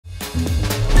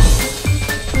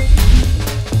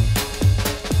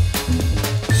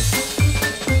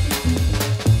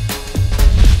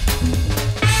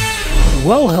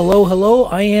Well, hello, hello.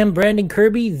 I am Brandon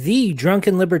Kirby, the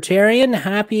Drunken Libertarian.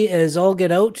 Happy as all get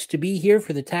out to be here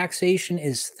for the Taxation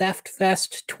is Theft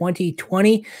Fest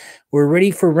 2020. We're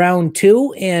ready for round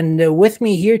two. And with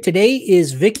me here today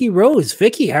is Vicky Rose.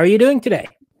 Vicky, how are you doing today?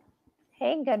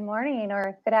 Hey, good morning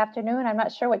or good afternoon. I'm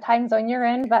not sure what time zone you're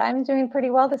in, but I'm doing pretty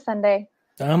well this Sunday.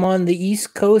 I'm on the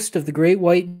east coast of the Great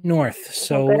White North.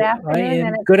 So well, good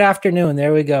afternoon. good afternoon.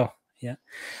 There we go. Yeah.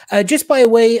 Just by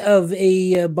way of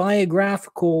a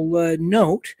biographical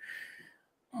note,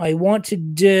 I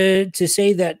wanted to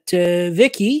say that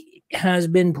Vicky has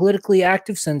been politically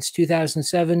active since the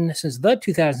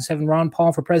 2007 Ron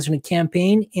Paul for President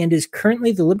campaign, and is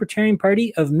currently the Libertarian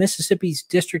Party of Mississippi's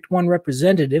District 1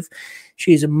 representative.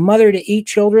 She is a mother to 8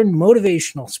 children,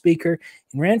 motivational speaker,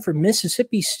 and ran for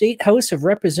Mississippi State House of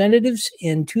Representatives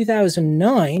in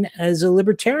 2009 as a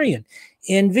Libertarian.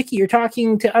 And Vicky, you're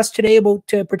talking to us today about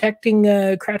protecting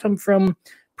Kratom from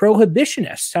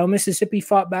Prohibitionists, how Mississippi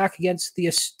fought back against the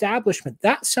establishment.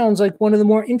 That sounds like one of the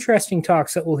more interesting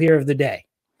talks that we'll hear of the day.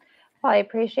 Well, I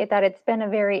appreciate that. It's been a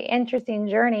very interesting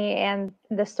journey, and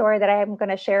the story that I'm going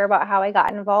to share about how I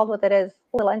got involved with it is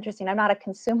a little interesting. I'm not a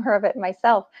consumer of it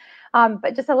myself,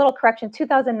 but just a little correction.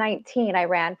 2019, I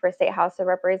ran for State House of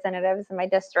Representatives in my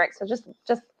district, so just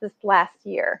this last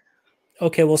year.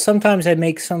 Okay, well, sometimes I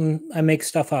make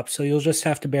stuff up, so you'll just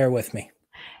have to bear with me.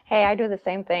 Hey, I do the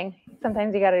same thing.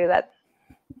 Sometimes you got to do that.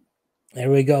 There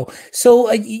we go. So,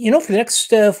 for the next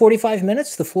 45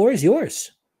 minutes, the floor is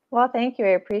yours. Well, thank you. I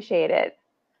appreciate it.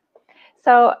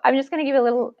 So I'm just going to give you a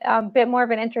little bit more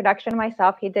of an introduction to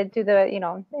myself. He did do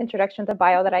the, introduction to the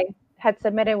bio that I had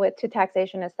submitted to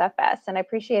Taxation is Theft Fest, and I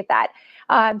appreciate that.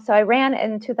 So I ran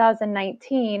in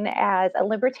 2019 as a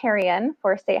Libertarian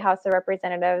for State House of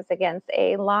Representatives against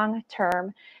a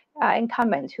long-term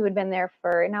incumbent who had been there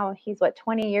for, now he's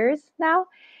 20 years now,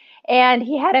 and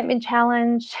he hadn't been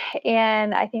challenged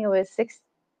in, I think it was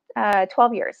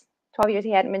 12 years. 12 years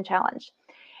he hadn't been challenged.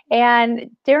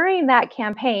 And during that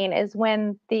campaign is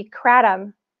when the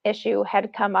Kratom issue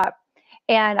had come up,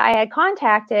 and I had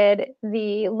contacted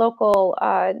the local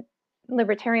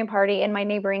Libertarian Party in my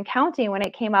neighboring county when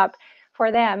it came up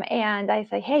for them, and I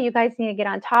said, hey, you guys need to get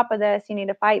on top of this, you need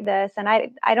to fight this. And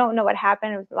I don't know what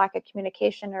happened. It was lack of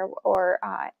communication, or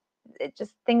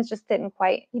things just didn't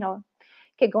quite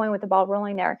get going with the ball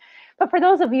rolling there. But for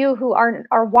those of you who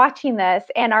are watching this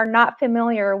and are not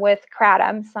familiar with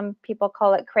Kratom, some people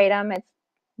call it Kratom. It's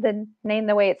the name,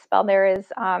 the way it's spelled there is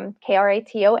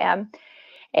Kratom.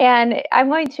 And I'm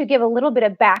going to give a little bit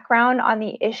of background on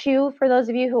the issue for those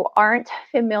of you who aren't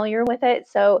familiar with it.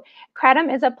 So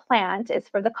Kratom is a plant. It's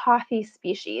for the coffee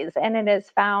species, and it is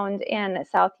found in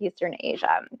Southeastern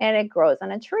Asia, and it grows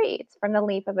on a tree. It's from the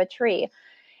leaf of a tree.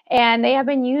 And they have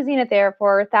been using it there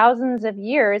for thousands of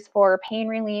years for pain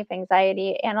relief,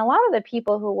 anxiety, and a lot of the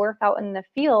people who work out in the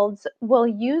fields will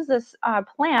use this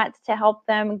plant to help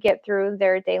them get through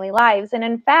their daily lives. And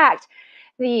in fact,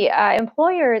 the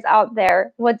employers out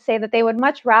there would say that they would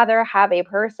much rather have a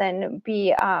person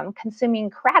be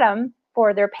consuming Kratom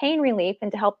for their pain relief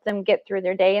and to help them get through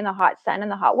their day in the hot sun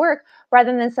and the hot work,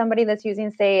 rather than somebody that's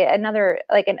using, say, another,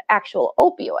 like an actual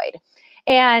opioid.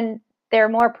 And they're a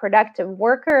more productive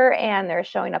worker, and they're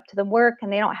showing up to the work,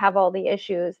 and they don't have all the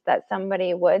issues that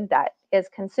somebody would that is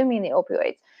consuming the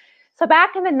opioids. So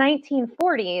back in the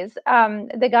 1940s,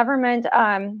 the government,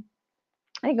 I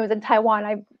think it was in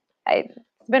Taiwan, it's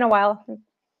been a while,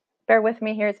 bear with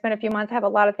me here, it's been a few months, I have a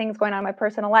lot of things going on in my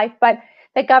personal life, but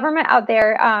the government out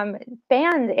there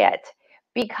banned it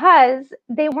because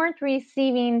they weren't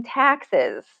receiving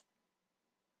taxes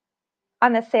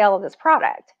on the sale of this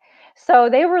product. So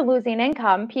they were losing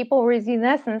income. People were using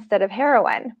this instead of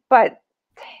heroin, but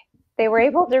they were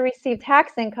able to receive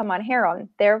tax income on heroin.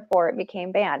 Therefore, it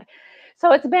became banned.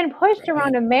 So it's been pushed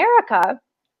around America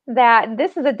that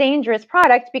this is a dangerous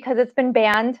product because it's been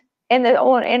banned in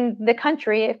the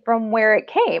country from where it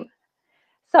came.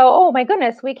 So, oh my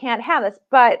goodness, we can't have this.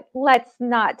 But let's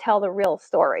not tell the real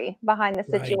story behind the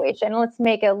situation. Let's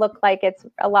make it look like it's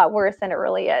a lot worse than it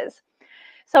really is.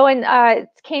 So it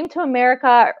came to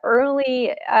America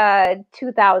early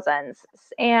 2000s,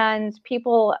 and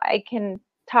people, I can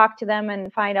talk to them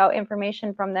and find out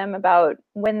information from them about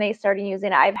when they started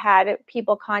using it. I've had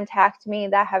people contact me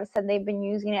that have said they've been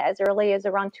using it as early as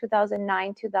around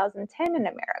 2009, 2010 in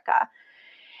America.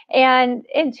 And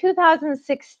in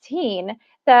 2016,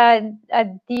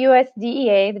 the US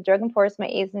DEA, the Drug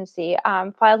Enforcement Agency,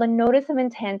 filed a notice of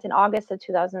intent in August of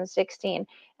 2016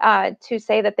 to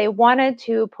say that they wanted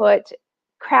to put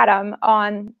Kratom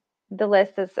on the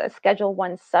list as a Schedule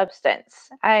I substance.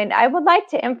 And I would like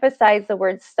to emphasize the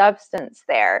word substance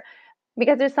there,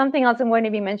 because there's something else I'm going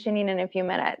to be mentioning in a few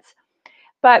minutes.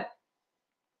 But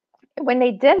when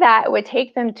they did that, it would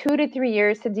take them 2 to 3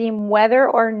 years to deem whether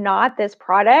or not this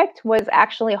product was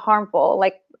actually harmful,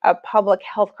 like a public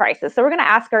health crisis. So we're going to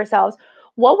ask ourselves,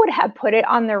 what would have put it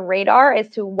on their radar as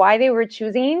to why they were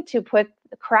choosing to put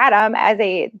kratom as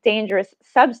a dangerous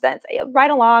substance,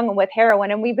 right along with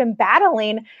heroin? And we've been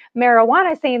battling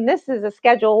marijuana, saying this is a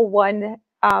Schedule 1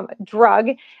 drug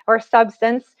or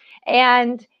substance,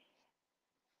 and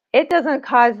it doesn't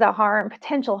cause the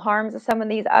potential harms that some of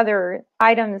these other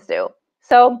items do.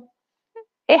 So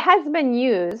it has been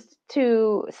used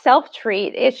to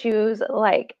self-treat issues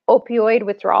like opioid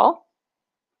withdrawal,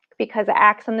 because it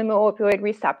acts on the opioid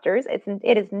receptors.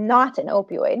 It is not an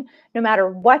opioid, no matter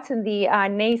what the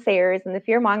naysayers and the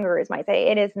fearmongers might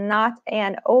say. It is not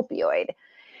an opioid.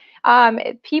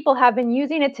 People have been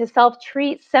using it to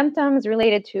self-treat symptoms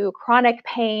related to chronic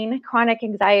pain, chronic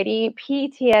anxiety,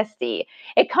 PTSD.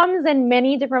 It comes in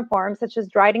many different forms, such as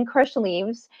dried and crushed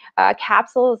leaves,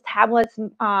 capsules, tablets,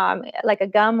 like a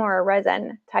gum or a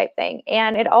resin type thing.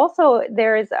 And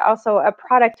there is also a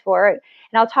product for it,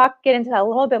 and I'll get into that a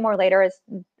little bit more later.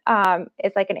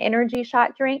 It's like an energy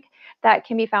shot drink that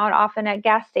can be found often at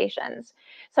gas stations.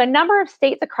 So a number of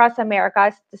states across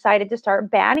America decided to start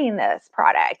banning this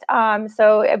product.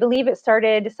 So I believe it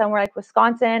started somewhere like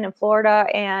Wisconsin and Florida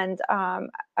and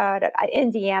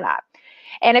Indiana.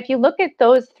 And if you look at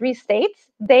those 3 states,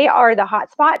 they are the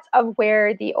hotspots of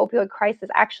where the opioid crisis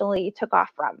actually took off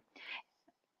from.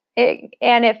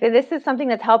 And if this is something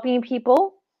that's helping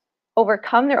people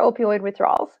overcome their opioid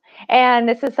withdrawals, and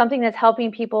this is something that's helping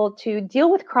people to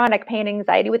deal with chronic pain and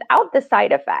anxiety without the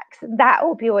side effects that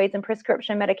opioids and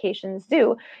prescription medications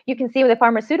do, you can see the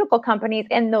pharmaceutical companies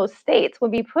in those states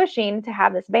would be pushing to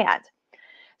have this banned.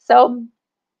 So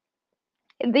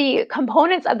the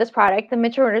components of this product, the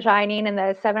mitragynine and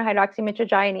the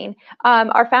 7-hydroxymitragynine,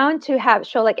 are found to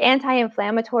show like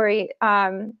anti-inflammatory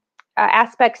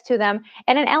aspects to them,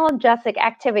 and an analgesic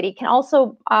activity. Can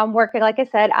also work, like I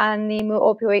said, on the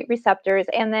opioid receptors,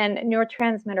 and then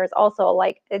neurotransmitters also,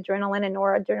 like adrenaline and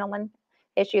noradrenaline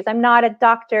issues. I'm not a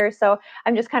doctor, so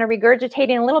I'm just kind of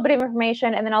regurgitating a little bit of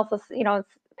information, and then also,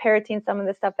 parroting some of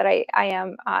the stuff that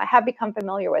I have become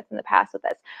familiar with in the past with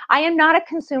this. I am not a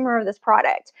consumer of this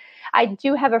product. I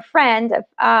do have a friend,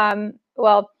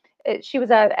 she was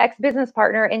an ex-business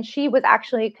partner, and she was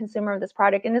actually a consumer of this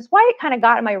product. And that's why it kind of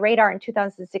got on my radar in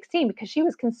 2016, because she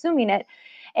was consuming it.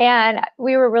 And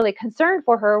we were really concerned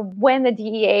for her when the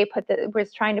DEA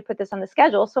was trying to put this on the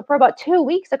schedule. So for about 2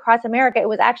 weeks across America, it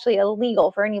was actually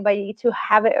illegal for anybody to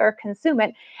have it or consume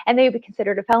it. And they would be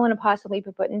considered a felon and possibly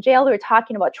be put in jail. They were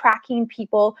talking about tracking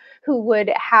people who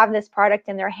would have this product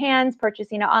in their hands,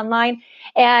 purchasing it online.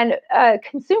 And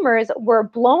consumers were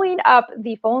blowing up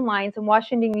the phone lines in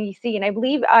Washington, D.C. And I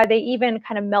believe they even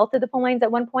kind of melted the phone lines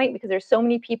at one point, because there's so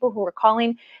many people who were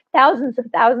calling. Thousands of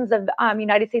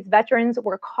United States veterans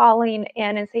were calling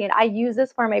in and saying, I use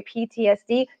this for my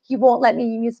PTSD. You won't let me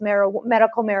use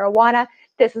medical marijuana.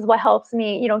 This is what helps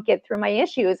me, get through my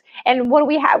issues. And what do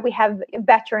we have? We have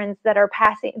veterans that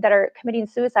are committing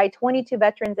suicide, 22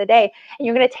 veterans a day, and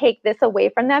you're going to take this away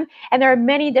from them. And there are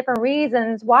many different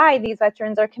reasons why these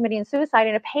veterans are committing suicide,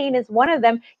 and pain is one of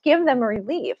them. Give them a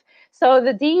relief. So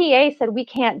the DEA said, we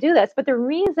can't do this. But the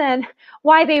reason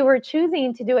why they were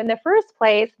choosing to do it in the first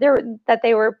place, that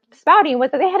they were spouting, was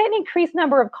that they had an increased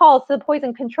number of calls to the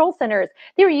poison control centers.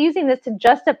 They were using this to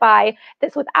justify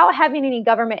this without having any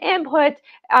government input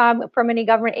from any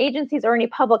government agencies or any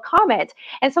public comment.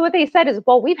 And so what they said is,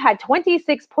 well, we've had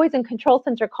 26 poison control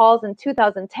center calls in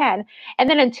 2010. And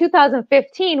then in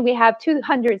 2015, we have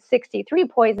 263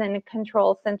 poison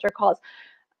control center calls.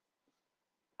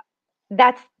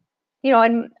 That's,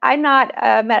 and I'm not,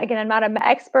 again, I'm not an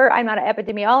expert. I'm not an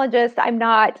epidemiologist. I'm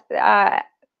not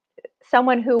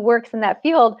someone who works in that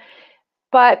field.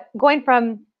 But going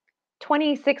from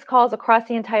 26 calls across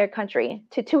the entire country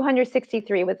to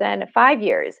 263 within 5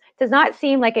 years does not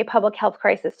seem like a public health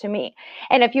crisis to me.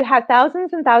 And if you have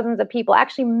thousands and thousands of people,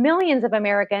 actually millions of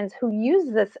Americans, who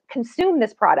consume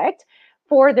this product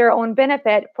for their own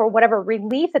benefit, for whatever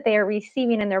relief that they are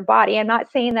receiving in their body, I'm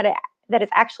not saying that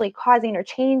it's actually causing or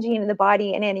changing the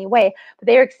body in any way, but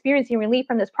they are experiencing relief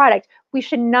from this product, we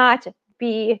should not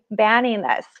be banning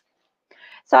this.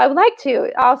 So I would like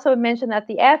to also mention that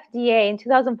the FDA in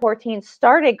 2014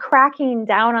 started cracking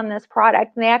down on this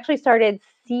product, and they actually started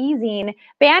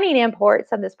banning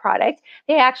imports of this product.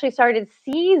 They actually started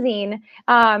seizing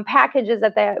packages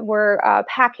that were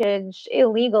packaged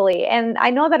illegally. And I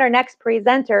know that our next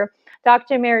presenter,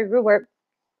 Dr. Mary Ruwert,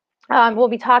 we'll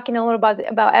be talking a little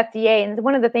about FDA, and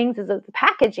one of the things is the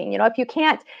packaging. You know, if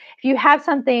you have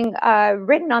something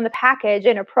written on the package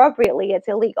inappropriately, it's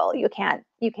illegal. You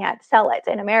can't sell it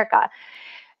in America.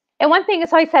 And one thing,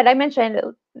 so I mentioned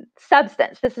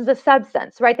substance. This is a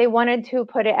substance, right? They wanted to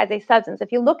put it as a substance.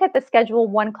 If you look at the Schedule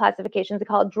 1 classifications, they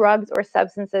call it drugs or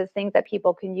substances, things that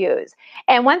people can use.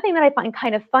 And one thing that I find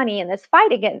kind of funny in this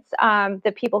fight against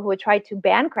the people who would try to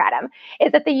ban Kratom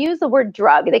is that they use the word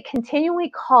drug. They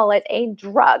continually call it a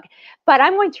drug. But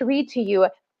I'm going to read to you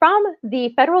from the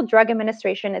Federal Drug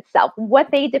Administration itself,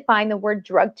 what they define the word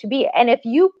drug to be. And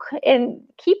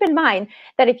keep in mind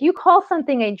that if you call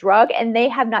something a drug and they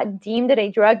have not deemed it a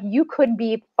drug, you could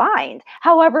be fined.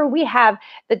 However, we have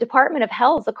the Department of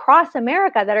Health across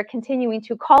America that are continuing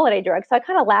to call it a drug. So I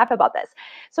kind of laugh about this.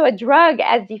 So a drug,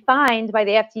 as defined by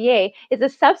the FDA, is a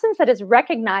substance that is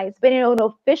recognized by an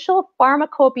official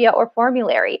pharmacopoeia or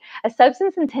formulary, a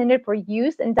substance intended for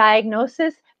use in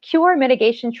diagnosis, cure,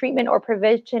 mitigation, treatment, or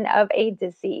prevention of a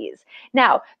disease.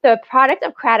 Now, the product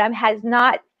of Kratom has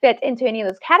not fit into any of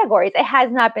those categories. It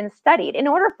has not been studied. In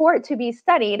order for it to be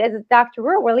studied, as Dr.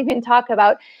 Rohr will even talk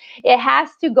about, it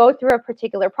has to go through a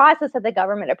particular process that the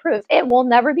government approves. It will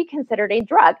never be considered a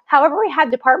drug. However, we have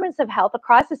departments of health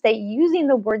across the state using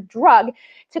the word drug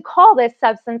to call this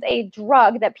substance a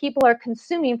drug that people are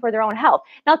consuming for their own health.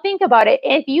 Now think about it.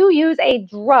 If you use a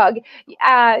drug,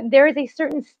 there is a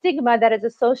certain stigma that is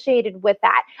associated with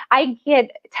that. I get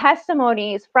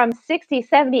testimonies from 60,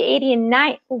 70, 80,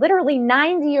 and literally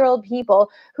 90-year-old people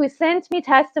who sent me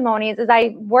testimonies as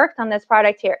I worked on this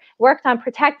product here, worked on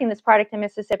protecting this product in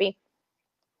Mississippi,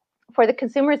 for the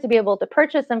consumers to be able to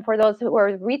purchase them, for those who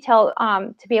are retail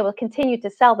to be able to continue to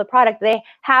sell the product they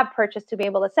have purchased to be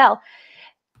able to sell.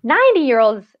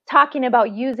 90-year-olds talking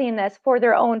about using this for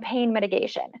their own pain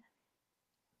mitigation.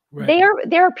 Right.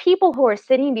 There are people who are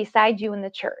sitting beside you in the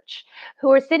church,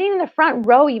 who are sitting in the front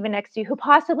row even next to you, who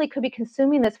possibly could be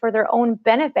consuming this for their own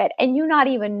benefit, and you not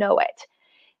even know it.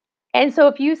 And so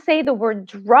if you say the word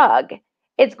drug,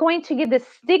 it's going to give this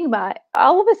stigma.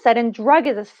 All of a sudden, drug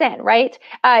is a sin, right?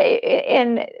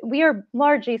 And we are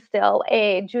largely still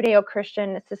a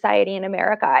Judeo-Christian society in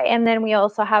America. And then we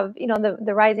also have,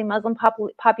 the rising Muslim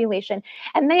population.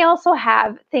 And they also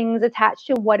have things attached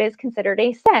to what is considered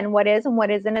a sin, what is and what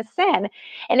isn't a sin.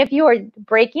 And if you are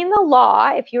breaking the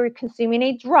law, if you're consuming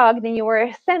a drug, then you are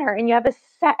a sinner and you have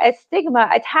a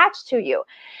stigma attached to you.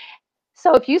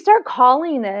 So if you start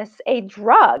calling this a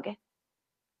drug,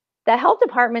 the health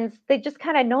departments, they just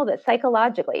kind of know this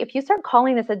psychologically. If you start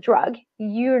calling this a drug,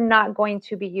 you're not going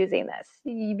to be using this,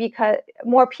 because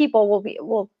more people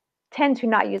will tend to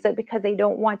not use it because they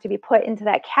don't want to be put into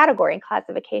that category and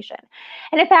classification.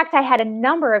 And in fact, I had a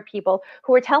number of people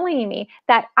who were telling me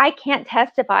that I can't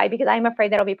testify because I'm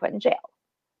afraid that I'll be put in jail.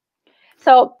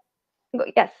 So,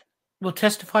 yes. Well,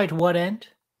 testify to what end?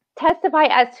 Testify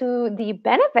as to the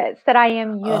benefits that I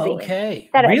am using.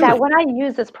 Okay. That when I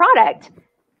use this product,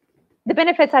 the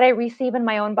benefits that I receive in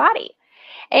my own body.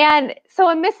 And so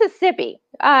in Mississippi,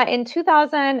 in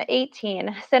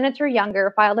 2018, Senator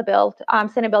Younger filed a bill,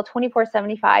 Senate Bill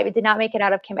 2475. It did not make it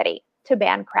out of committee to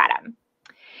ban Kratom.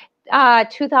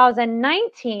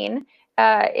 2019,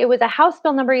 it was a House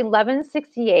Bill number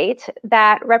 1168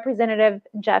 that Representative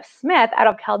Jeff Smith out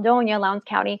of Caledonia, Lowndes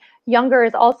County, Younger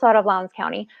is also out of Lowndes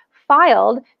County,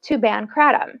 filed to ban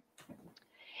Kratom.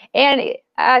 And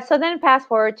so then fast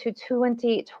forward to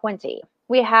 2020,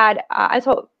 we had, in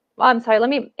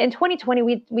 2020,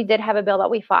 we did have a bill that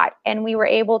we fought, and we were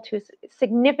able to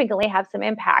significantly have some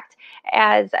impact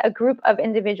as a group of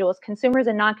individuals, consumers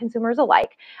and non-consumers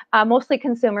alike, mostly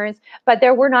consumers, but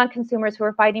there were non-consumers who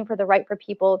were fighting for the right for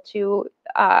people to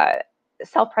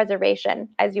self-preservation,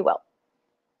 as you will.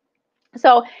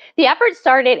 So the effort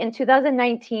started in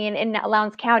 2019 in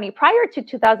Lowndes County. Prior to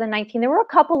 2019, there were a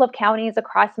couple of counties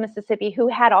across Mississippi who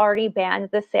had already banned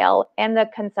the sale and the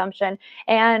consumption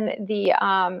and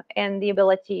the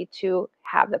ability to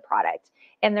have the product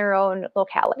in their own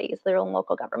localities, their own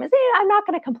local governments. And I'm not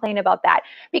going to complain about that,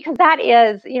 because that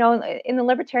is, in the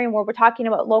libertarian world, we're talking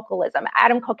about localism.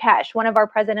 Adam Kokesh, one of our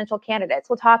presidential candidates,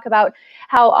 will talk about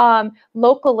how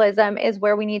localism is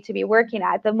where we need to be working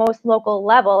at the most local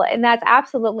level. And that's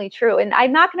absolutely true. And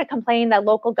I'm not going to complain that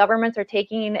local governments are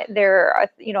taking their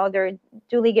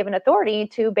duly given authority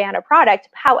to ban a product.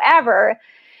 However,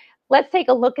 let's take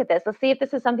a look at this. Let's see if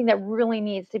this is something that really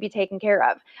needs to be taken care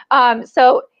of.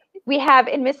 So we have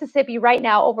in Mississippi right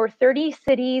now over 30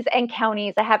 cities and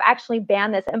counties that have actually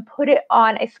banned this and put it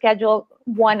on a Schedule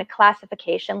 1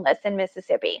 classification list in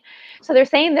Mississippi. So they're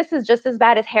saying this is just as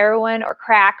bad as heroin or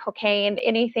crack, cocaine,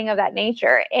 anything of that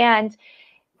nature. And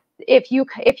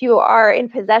if you are in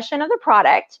possession of the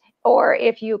product, or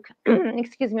if you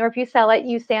excuse me, or if you sell it,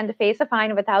 you stand to face a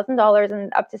fine of $1,000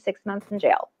 and up to 6 months in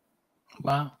jail.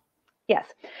 Wow. Yes.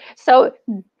 So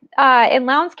in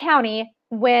Lowndes County,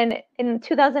 when in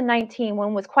 2019, when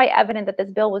it was quite evident that this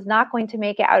bill was not going to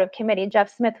make it out of committee,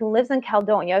 Jeff Smith, who lives in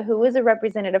Caledonia, who is a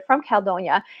representative from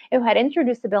Caledonia, who had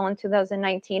introduced the bill in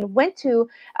 2019, went to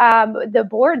the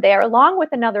board there along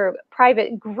with another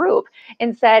private group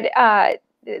and said,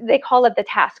 they call it the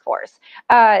task force.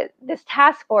 This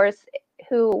task force,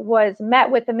 who was met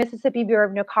with the Mississippi Bureau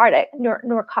of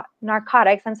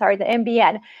Narcotics, I'm sorry, the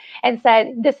MBN, and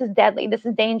said, this is deadly, this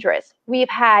is dangerous. We've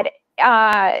had,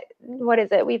 what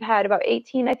is it? We've had about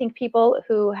 18, I think, people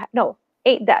who, no,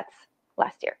 8 deaths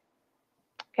last year.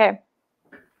 Okay.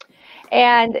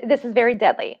 And this is very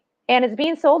deadly. And it's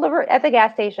being sold over at the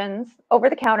gas stations, over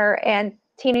the counter, and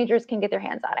teenagers can get their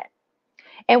hands on it.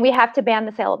 And we have to ban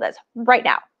the sale of this right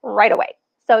now, right away.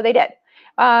 So they did.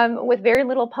 With very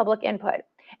little public input.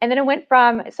 And then it went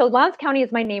from, so Lowndes County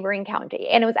is my neighboring county,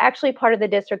 and it was actually part of the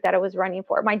district that I was running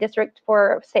for. My district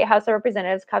for State House of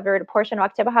Representatives covered a portion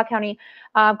of Oktibbeha County,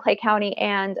 Clay County,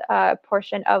 and a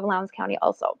portion of Lowndes County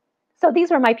also. So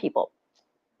these were my people.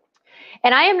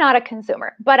 And I am not a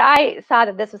consumer, but I saw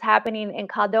that this was happening in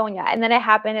Caledonia, and then it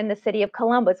happened in the city of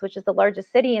Columbus, which is the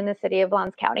largest city in the city of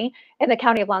Lowndes County, in the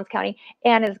county of Lowndes County,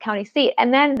 and is the county seat.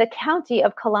 And then the county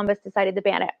of Columbus decided to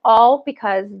ban it, all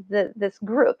because this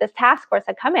group, this task force,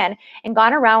 had come in and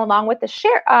gone around along with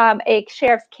the a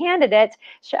sheriff's candidate,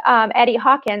 Eddie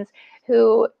Hawkins,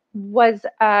 who was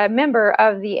a member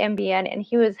of the MBN, and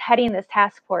he was heading this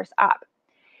task force up.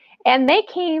 And they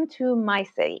came to my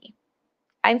city.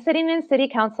 I'm sitting in a city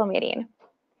council meeting,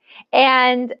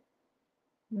 and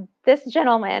this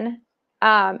gentleman,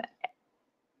 I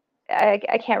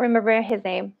can't remember his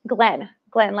name, Glenn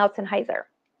Lautzenheiser,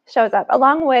 shows up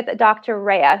along with Dr.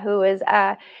 Rhea, who is,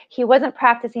 he wasn't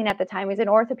practicing at the time. He's an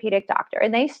orthopedic doctor.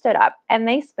 And they stood up and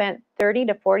they spent 30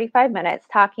 to 45 minutes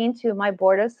talking to my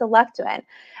board of selectmen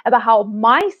about how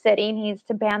my city needs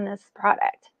to ban this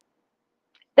product.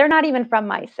 They're not even from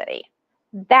my city.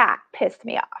 That pissed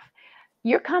me off.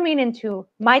 You're coming into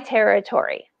my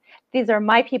territory. These are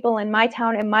my people in my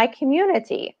town and my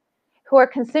community who are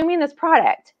consuming this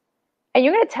product. And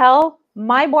you're going to tell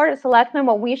my board of selectmen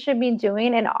what we should be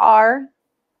doing in our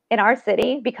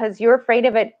city because you're afraid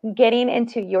of it getting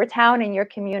into your town and your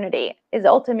community is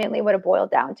ultimately what it boiled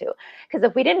down to. Because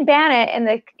if we didn't ban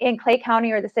it in Clay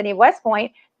County or the city of West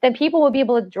Point, then people will be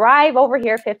able to drive over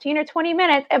here 15 or 20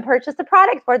 minutes and purchase the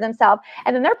product for themselves.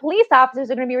 And then their police officers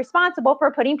are going to be responsible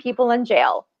for putting people in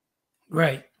jail.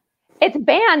 Right. It's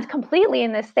banned completely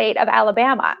in the state of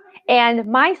Alabama. And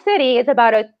my city is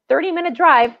about a 30-minute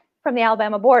drive from the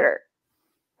Alabama border.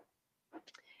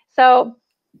 So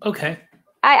okay.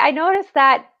 I noticed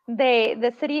that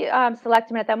the city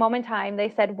selectmen at that moment in time, they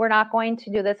said, we're not going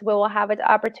to do this. We will have an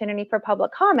opportunity for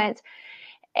public comment.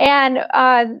 And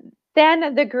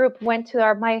then the group went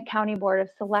to my county board of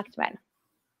selectmen.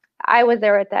 I was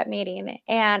there at that meeting,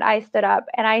 and I stood up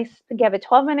and I gave a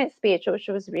 12-minute speech, which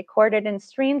was recorded and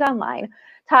streamed online,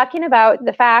 talking about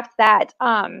the fact that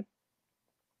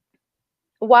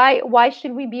why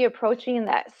should we be approaching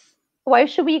this? Why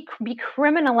should we be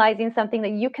criminalizing something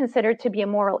that you consider to be a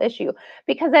moral issue?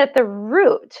 Because at the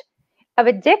root of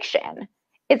addiction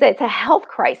is that it's a health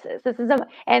crisis.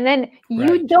 And then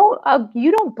you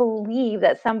don't believe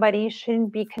that somebody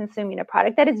shouldn't be consuming a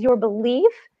product. That is your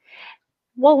belief.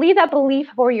 Well, leave that belief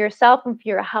for yourself and for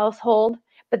your household.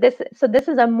 But this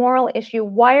is a moral issue.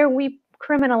 Why are we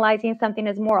criminalizing something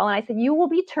as moral? And I said, you will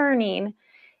be turning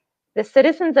the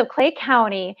citizens of Clay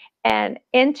County and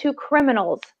into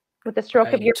criminals with the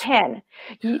stroke of your pen.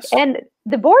 Yes. And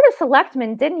the board of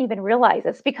selectmen didn't even realize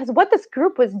this, because what this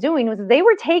group was doing was they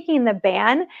were taking the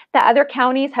ban that other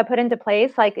counties had put into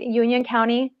place, like Union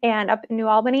County and up in New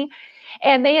Albany,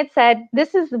 and they had said,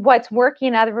 this is what's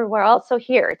working everywhere else, so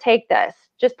here, take this.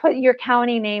 Just put your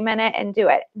county name in it and do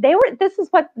it. This is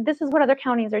what other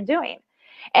counties are doing.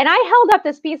 And I held up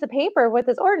this piece of paper with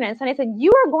this ordinance, and I said,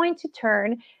 you are going to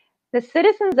turn the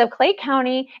citizens of Clay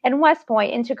County and West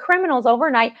Point into criminals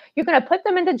overnight. You're going to put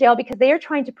them into jail because they are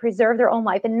trying to preserve their own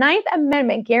life. The Ninth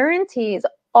Amendment guarantees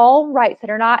all rights that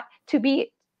are not to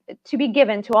be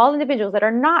given to all individuals that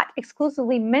are not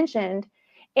exclusively mentioned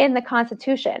in the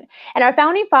Constitution. And our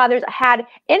founding fathers had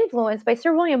influence by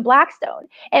Sir William Blackstone.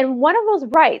 And one of those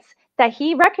rights that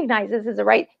he recognizes is a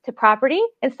right to property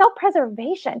and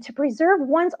self-preservation, to preserve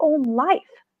one's own life.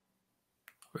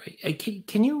 Right.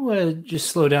 Can you just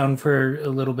slow down for a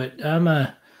little bit? I'm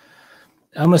a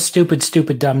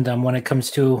stupid dum-dum when it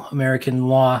comes to American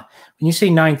law. When you say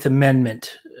Ninth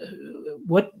Amendment,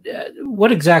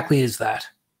 what exactly is that?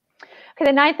 Okay,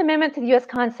 the Ninth Amendment to the U.S.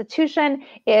 Constitution,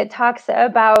 it talks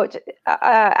about,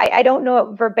 I don't know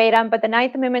it verbatim, but the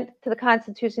Ninth Amendment to the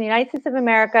Constitution of the United States of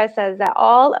America says that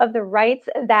all of the rights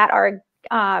that are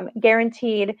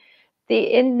guaranteed,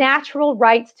 the natural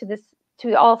rights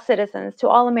to all citizens, to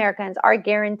all Americans, are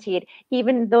guaranteed,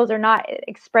 even those are not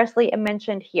expressly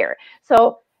mentioned here.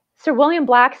 So Sir William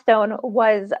Blackstone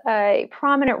was a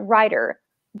prominent writer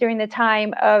during the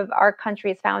time of our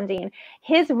country's founding.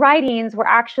 His writings were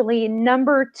actually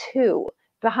number 2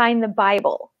 behind the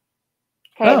Bible.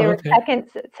 Okay, they were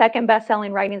second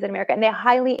best-selling writings in America, and they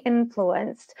highly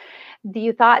influenced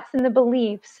the thoughts and the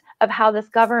beliefs of how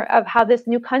this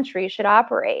new country should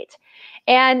operate.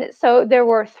 And so there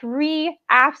were 3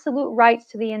 absolute rights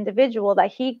to the individual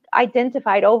that he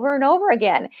identified over and over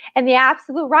again, and the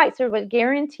absolute rights were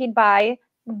guaranteed by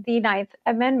the Ninth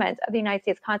Amendment of the United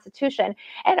States Constitution.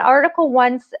 And Article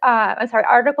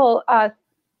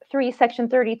 3, Section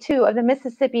 32 of the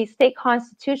Mississippi State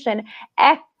Constitution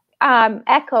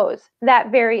echoes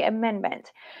that very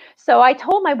amendment. So I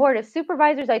told my Board of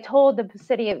Supervisors, I told the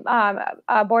city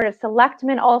Board of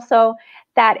Selectmen also,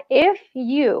 that if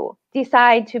you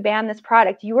decide to ban this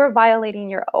product, you are violating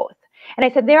your oath. And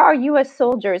I said, there are U.S.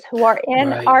 soldiers who are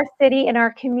in our city, in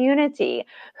our community,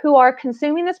 who are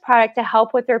consuming this product to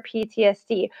help with their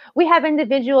PTSD. We have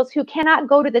individuals who cannot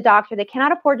go to the doctor. They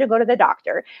cannot afford to go to the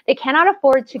doctor. They cannot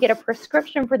afford to get a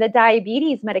prescription for the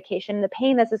diabetes medication and the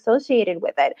pain that's associated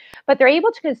with it. But they're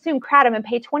able to consume Kratom and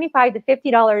pay $25 to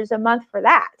 $50 a month for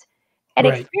that and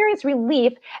experience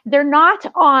relief. They're not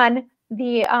on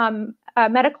the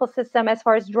medical system as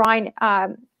far as drawing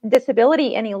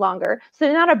disability any longer. So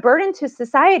they're not a burden to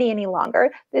society any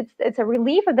longer. It's a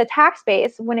relief of the tax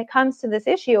base when it comes to this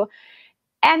issue.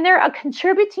 And they're a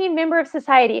contributing member of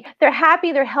society. They're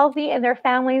happy, they're healthy, and their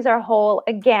families are whole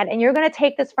again. And you're going to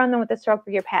take this from them with a stroke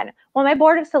of your pen. Well, my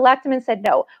Board of Selectmen said,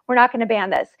 no, we're not going to ban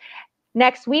this.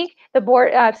 Next week,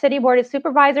 the City Board of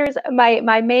Supervisors,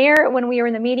 my mayor, when we were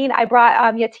in the meeting, I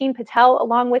brought Yatin Patel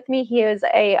along with me. He is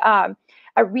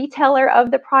a retailer of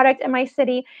the product in my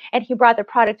city, and he brought the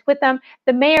product with him.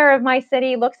 The mayor of my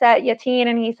city looks at Yatin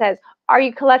and he says, are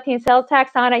you collecting sales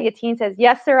tax on it? Yatin says,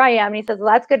 yes, sir, I am. And he says,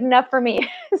 well, that's good enough for me.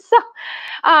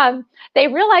 So they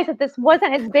realized that this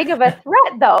wasn't as big of a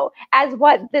threat, though, as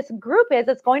what this group is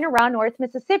that's going around North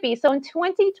Mississippi. So in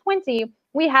 2020,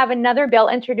 we have another bill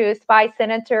introduced by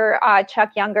Senator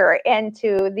Chuck Younger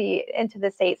into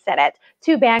the state Senate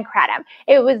to ban Kratom.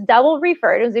 It was double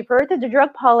referred. It was referred to the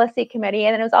Drug Policy Committee,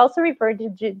 and then it was also referred to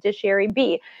Judiciary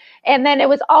B. And then it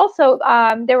was also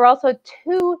there were also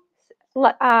 2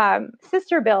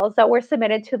 sister bills that were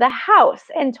submitted to the House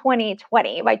in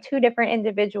 2020 by 2 different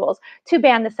individuals to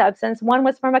ban the substance. One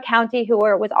was from a county who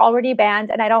was already banned,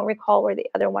 and I don't recall where the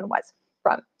other one was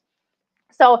from.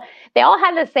 So they all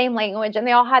had the same language and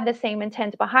they all had the same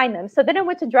intent behind them. So then it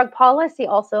went to drug policy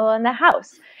also in the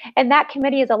House. And that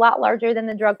committee is a lot larger than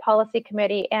the Drug Policy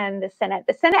Committee and the Senate.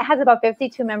 The Senate has about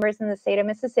 52 members in the state of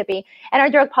Mississippi, and our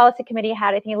Drug Policy Committee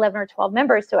had, I think, 11 or 12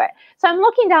 members to it. So I'm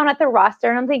looking down at the roster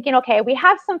and I'm thinking, okay, we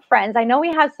have some friends. I know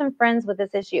we have some friends with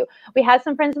this issue. We have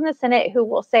some friends in the Senate who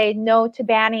will say no to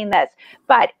banning this,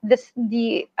 but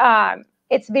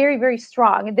it's very, very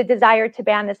strong. The desire to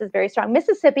ban this is very strong.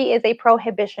 Mississippi is a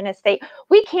prohibitionist state.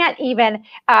 We can't even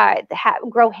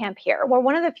grow hemp here. We're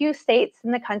one of the few states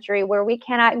in the country where we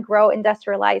cannot grow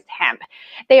industrialized hemp.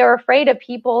 They are afraid of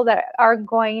people that are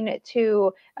going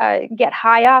to get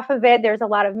high off of it. There's a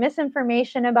lot of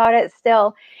misinformation about it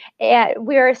still. And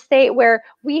we're a state where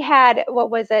we had,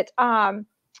 what was it?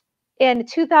 In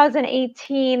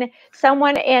 2018,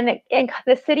 someone in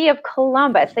the city of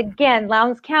Columbus, again,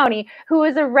 Lowndes County, who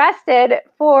was arrested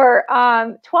for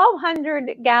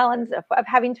 1,200 gallons of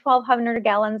having 1,200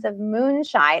 gallons of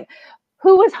moonshine,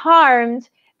 who was harmed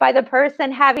by the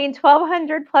person having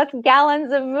 1,200 plus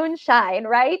gallons of moonshine,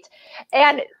 right?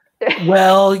 And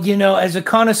well, you know, as a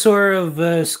connoisseur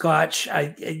of Scotch,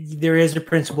 there is a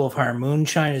principle of harm.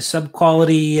 Moonshine is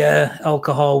sub-quality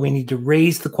alcohol. We need to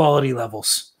raise the quality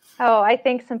levels. Oh, I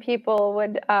think some people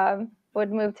would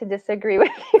move to disagree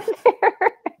with you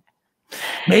there.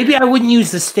 Maybe I wouldn't use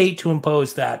the state to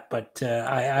impose that, but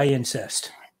I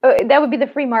insist. That would be the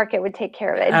free market would take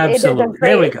care of it. Absolutely.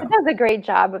 There we go. It does a great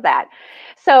job of that.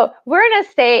 So we're in a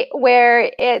state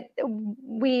where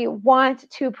we want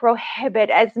to prohibit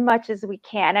as much as we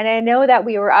can. And I know that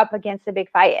we were up against a big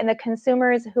fight, and the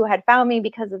consumers who had found me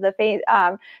because of the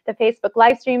Facebook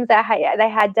live streams that I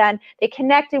had done, they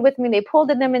connected with me, they pulled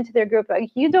them into their group.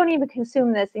 Like, you don't even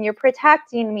consume this, and you're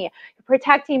protecting me, you're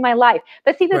protecting my life.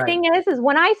 But see, the thing is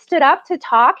when I stood up to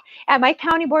talk at my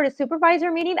county board of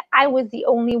supervisor meeting, I was the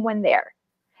only one there.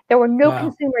 There were no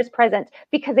consumers present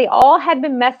because they all had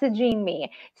been messaging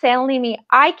me, telling me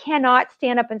I cannot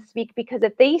stand up and speak, because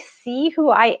if they see who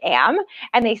I am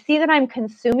and they see that I'm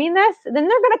consuming this, then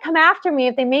they're going to come after me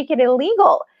if they make it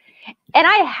illegal. And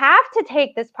I have to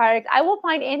take this product. I will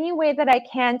find any way that I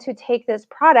can to take this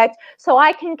product so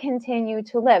I can continue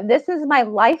to live. This is my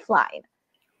lifeline.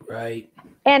 Right.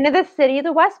 And in the city of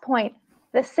the West Point,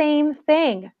 the same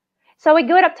thing. So we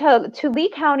go up to Lee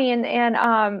County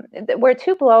and where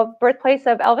Tupelo, birthplace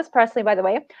of Elvis Presley, by the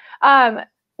way,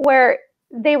 where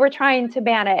they were trying to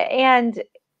ban it, and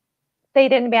they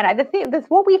didn't ban it.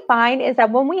 What we find is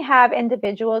that when we have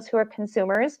individuals who are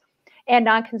consumers and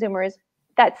non-consumers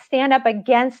that stand up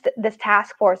against this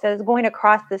task force that is going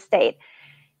across the state,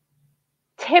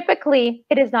 typically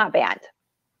it is not banned.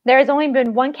 There has only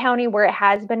been one county where it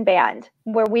has been banned,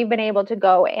 where we've been able to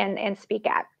go and speak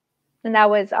at. And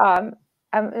that was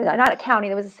not a county,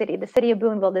 it was a city. The city of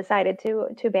Boonville decided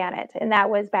to ban it, and that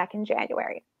was back in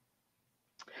January.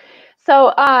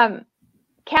 So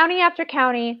county after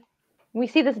county, we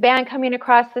see this ban coming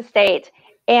across the state,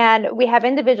 and we have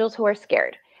individuals who are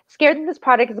scared that this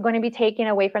product is going to be taken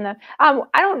away from them. I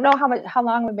don't know how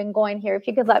long we've been going here. If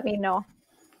you could let me know.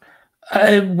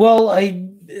 Well, I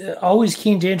always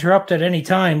keen to interrupt at any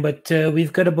time, but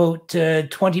we've got about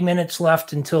 20 minutes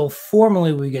left until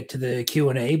formally we get to the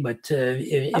Q&A. But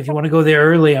if you want to go there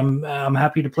early, I'm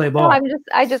happy to play ball. No,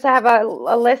 I just have a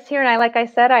list here, and like I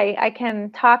said, I can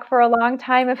talk for a long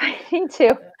time if I need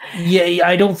to. Yeah,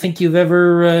 I don't think you've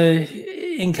ever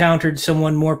encountered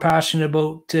someone more passionate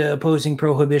about opposing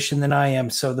prohibition than I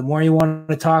am. So the more you want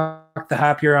to talk, the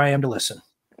happier I am to listen.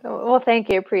 Well, thank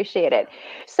you. Appreciate it.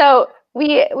 So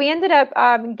we ended up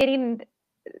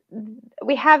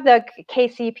we have the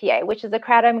KCPA, which is the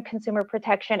Kratom Consumer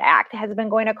Protection Act. It has been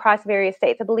going across various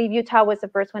states. I believe Utah was the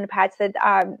first one to pass it.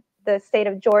 The state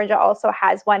of Georgia also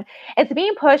has one. It's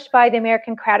being pushed by the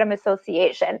American Kratom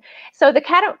Association. So the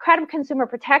Kratom Consumer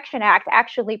Protection Act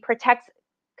actually protects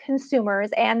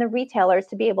consumers and the retailers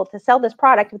to be able to sell this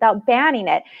product without banning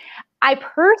it. I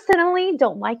personally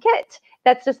don't like it.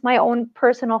 That's just my own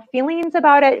personal feelings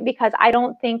about it, because I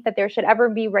don't think that there should ever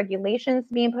be regulations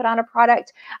being put on a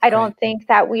product. I don't think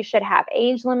that we should have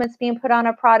age limits being put on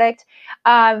a product.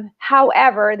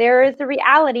 However, there is the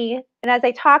reality, and as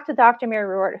I talked to Dr. Mary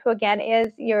Roort, who again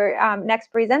is your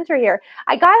next presenter here,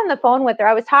 I got on the phone with her.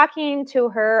 I was talking to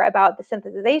her about the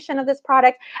synthesization of this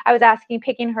product. I was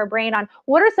picking her brain on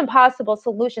what are some possible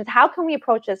solutions? How can we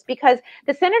approach this? Because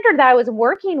the senator that I was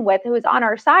working with, who is on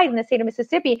our side in the state of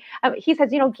Mississippi, he says,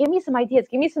 give me some ideas,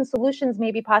 give me some solutions,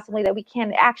 maybe possibly that we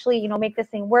can actually, make this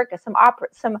thing work,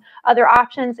 some other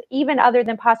options, even other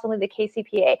than possibly the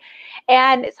KCPA.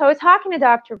 And so I was talking to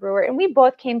Dr. Brewer, and we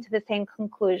both came to the same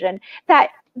conclusion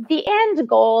that the end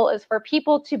goal is for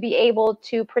people to be able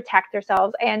to protect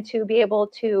themselves and to be able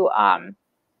to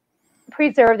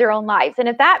preserve their own lives. And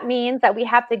if that means that we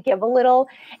have to give a little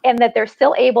and that they're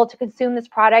still able to consume this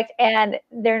product and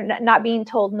they're not being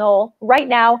told no right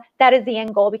now, that is the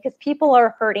end goal, because people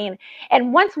are hurting.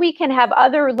 And once we can have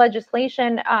other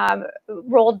legislation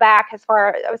rolled back as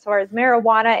far as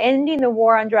marijuana, ending the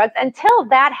war on drugs, until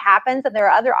that happens and there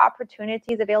are other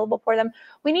opportunities available for them,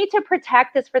 we need to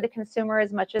protect this for the consumer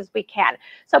as much as we can.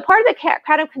 So part of the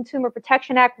Kratom Consumer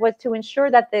Protection Act was to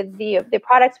ensure that the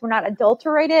products were not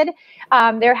adulterated.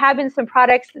 There have been some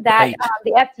products that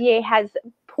the FDA has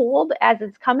pulled as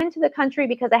it's come into the country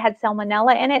because it had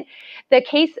salmonella in it.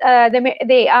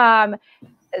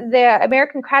 The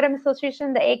American Kratom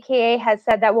Association, the AKA, has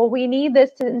said that, well, we need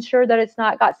this to ensure that it's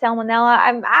not got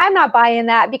salmonella. I'm not buying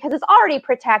that, because it's already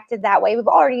protected that way. We've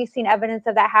already seen evidence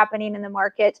of that happening in the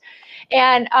market.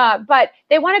 And but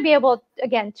they want to be able,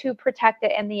 again, to protect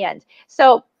it in the end.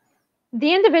 So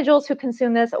the individuals who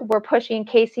consume this were pushing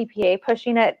KCPA,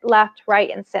 pushing it left, right,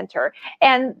 and center.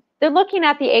 And They're looking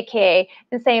at the AKA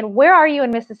and saying, where are you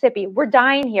in Mississippi? We're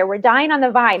dying here. We're dying on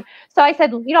the vine. So I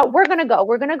said, you know, we're going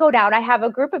to go down. I have a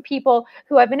group of people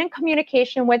who I've been in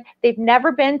communication with. They've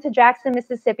never been to Jackson,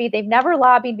 Mississippi. They've never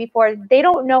lobbied before. They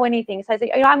don't know anything. So I said,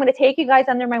 you know, I'm going to take you guys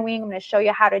under my wing. I'm going to show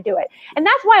you how to do it. And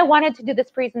that's why I wanted to do this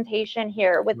presentation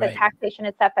here with the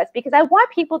Taxationists FS, because I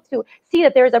want people to see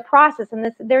that there's a process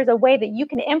and there's a way that you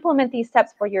can implement these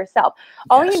steps for yourself.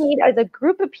 All you need is a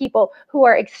group of people who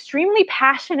are extremely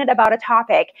passionate about a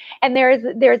topic, and there's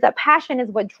a passion is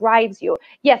what drives you.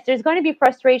 Yes, there's going to be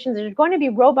frustrations, there's going to be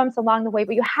road bumps along the way,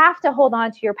 but you have to hold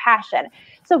on to your passion.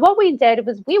 So what we did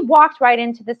was we walked right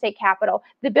into the state capitol.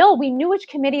 The bill, we knew which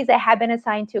committees it had been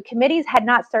assigned to. Committees had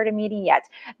not started meeting yet.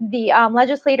 The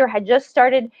legislator had just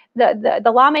started,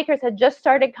 the lawmakers had just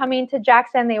started coming to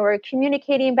Jackson. They were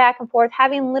communicating back and forth,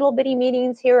 having little bitty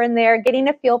meetings here and there, getting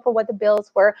a feel for what the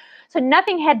bills were. So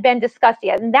nothing had been discussed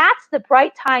yet. And that's the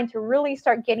right time to really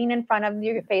start getting in front of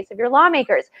your face of your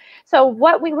lawmakers. So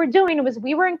what we were doing was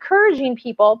we were encouraging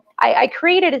people. I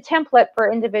created a template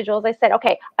for individuals. I said,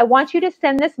 okay, I want you to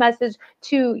send this message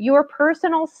to your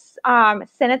personal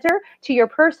senator, to your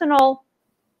personal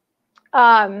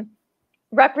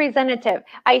representative.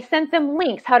 I sent them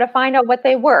links how to find out what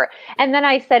they were. And then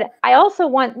I said, I also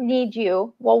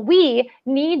we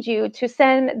need you to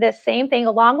send the same thing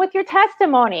along with your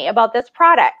testimony about this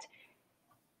product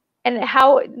and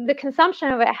how the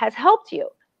consumption of it has helped you.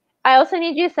 I also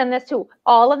need you to send this to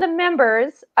all of the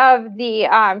members of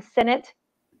the Senate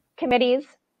committees,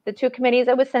 the 2 committees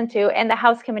it was sent to, and the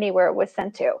House committee where it was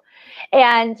sent to.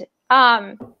 And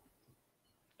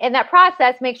in that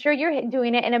process, make sure you're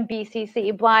doing it in a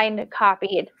BCC, blind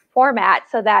copied format,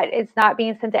 so that it's not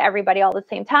being sent to everybody all at the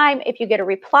same time. If you get a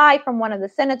reply from one of the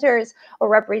senators or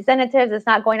representatives, it's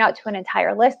not going out to an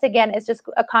entire list again. It's just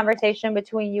a conversation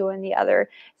between you and the other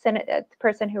Senate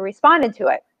person who responded to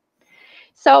it.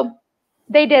 So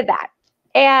they did that.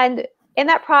 And in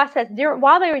that process,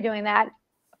 while they were doing that,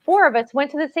 4 of us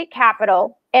went to the state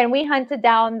capitol and we hunted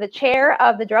down the chair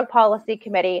of the Drug Policy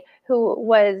Committee, who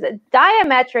was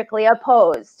diametrically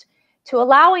opposed to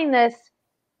allowing this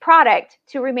product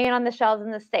to remain on the shelves in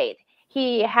the state.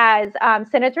 He has,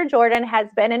 Senator Jordan has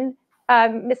been in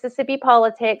Mississippi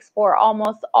politics for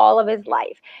almost all of his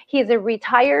life. He's a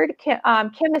retired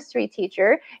chemistry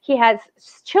teacher. He has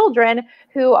children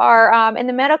who are in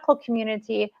the medical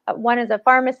community. One is a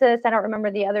pharmacist. I don't remember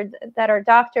the other that are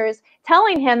doctors,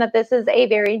 telling him that this is a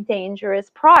very dangerous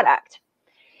product.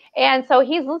 And so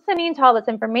he's listening to all this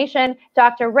information.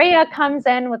 Dr. Rea comes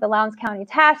in with the Lowndes County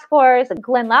Task Force.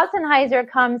 Glenn Lautzenheiser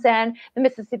comes in. The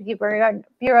Mississippi Bureau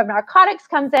of Narcotics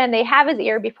comes in. They have his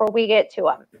ear before we get to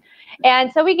him. And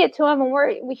so we get to him,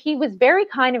 and he was very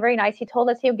kind and very nice. He told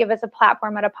us he would give us a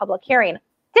platform at a public hearing.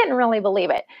 Didn't really believe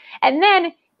it. And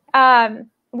then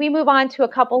we move on to a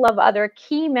couple of other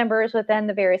key members within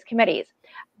the various committees.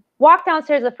 Walk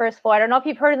downstairs the first floor. I don't know if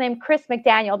you've heard of the name Chris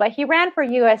McDaniel, but he ran for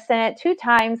U.S. Senate 2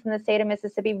 times in the state of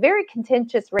Mississippi, very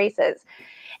contentious races.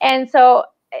 And so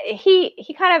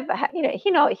he kind of,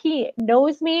 he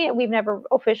knows me. We've never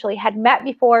officially had met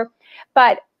before,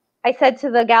 but I said to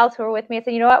the gals who were with me, I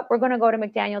said, you know what, we're going to go to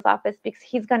McDaniel's office because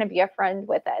he's going to be a friend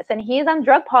with us. And he's on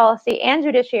drug policy and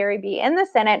judiciary be in the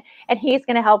Senate, and he's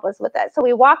going to help us with it. So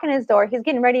we walk in his door. He's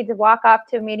getting ready to walk off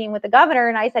to a meeting with the governor.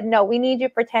 And I said, no, we need you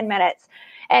for 10 minutes.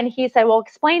 And he said, well,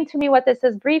 explain to me what this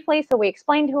is briefly. So we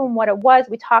explained to him what it was.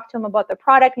 We talked to him about the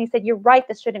product. And he said, you're right,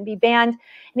 this shouldn't be banned. And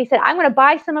he said, I'm going to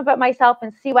buy some of it myself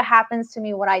and see what happens to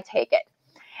me when I take it.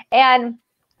 And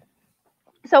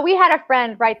so we had a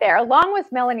friend right there, along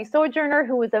with Melanie Sojourner,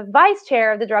 who was a vice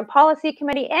chair of the Drug Policy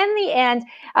Committee. In the end,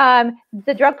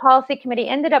 the Drug Policy Committee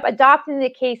ended up adopting the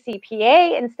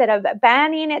KCPA instead of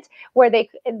banning it, where they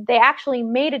actually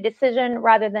made a decision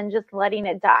rather than just letting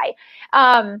it die.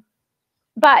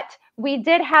 But we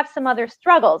did have some other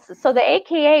struggles. So the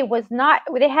AKA was not,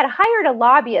 they had hired a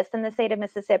lobbyist in the state of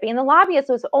Mississippi, and the lobbyist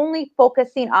was only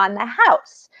focusing on the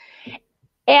House.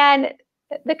 And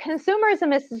the consumers in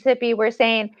Mississippi were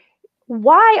saying,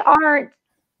 why aren't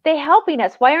they helping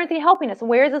us? Why aren't they helping us?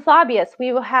 Where is this lobbyist? We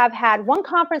have had one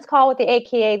conference call with the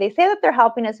AKA. They say that they're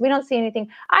helping us. We don't see anything.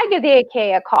 I give the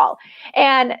AKA a call.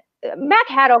 And Mac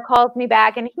Haddo calls me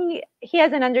back, and he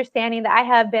has an understanding that I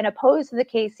have been opposed to the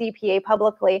KCPA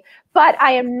publicly, but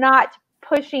I am not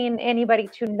pushing anybody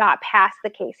to not pass the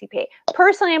KCPA.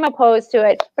 Personally, I'm opposed to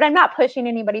it, but I'm not pushing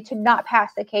anybody to not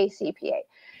pass the KCPA.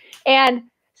 And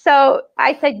so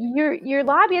I said, your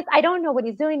lobbyist, I don't know what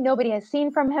he's doing. Nobody has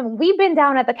seen from him. We've been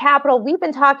down at the Capitol. We've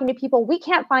been talking to people. We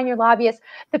can't find your lobbyist.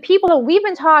 The people that we've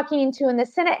been talking to in the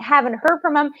Senate haven't heard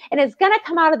from him, and it's going to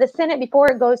come out of the Senate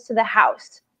before it goes to the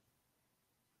House.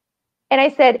 And I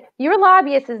said, your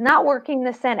lobbyist is not working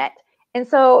the Senate. And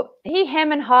so he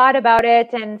hemmed and hawed about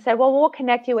it and said, well, we'll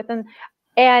connect you with them.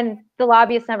 And the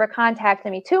lobbyist never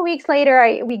contacted me. 2 weeks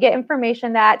later, we get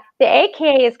information that the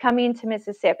AKA is coming to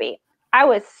Mississippi. I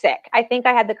was sick. I think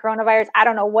I had the coronavirus. I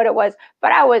don't know what it was,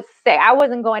 but I was sick. I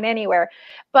wasn't going anywhere.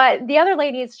 But the other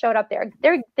ladies showed up there.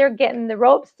 They're getting the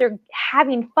ropes. They're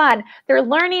having fun. They're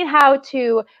learning how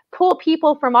to pull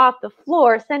people from off the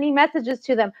floor, sending messages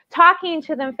to them, talking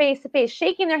to them face to face,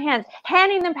 shaking their hands,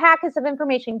 handing them packets of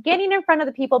information, getting in front of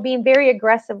the people, being very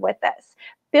aggressive with this,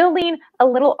 building a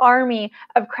little army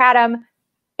of Kratom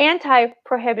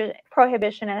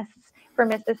anti-prohibitionists for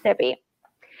Mississippi.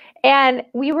 And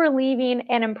we were leaving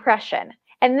an impression.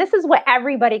 And this is what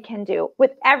everybody can do with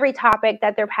every topic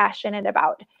that they're passionate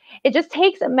about. It just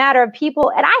takes a matter of people.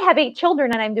 And I have 8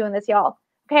 children and I'm doing this, y'all.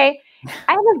 Okay.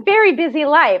 I have a very busy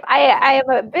life. I am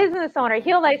a business owner,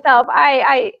 heal thyself.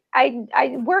 I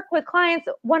work with clients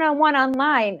one-on-one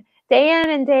online, day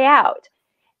in and day out.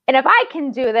 And if I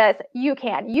can do this, you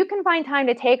can. You can find time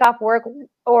to take off work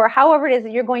or however it is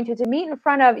that you're going to meet in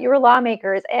front of your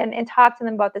lawmakers and talk to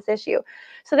them about this issue.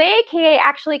 So the AKA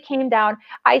actually came down.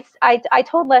 I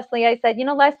told Leslie, I said, you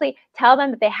know, Leslie, tell them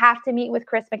that they have to meet with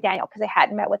Chris McDaniel because I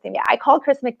hadn't met with him yet. I called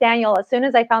Chris McDaniel as soon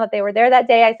as I found that they were there that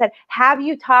day. I said, have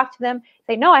you talked to them?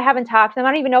 Say, no, I haven't talked to them. I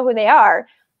don't even know who they are.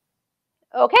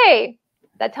 Okay,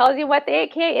 that tells you what the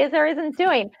AKA is or isn't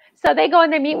doing. So they go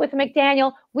and they meet with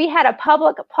McDaniel. We had a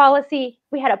public policy,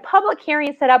 we had a public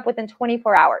hearing set up within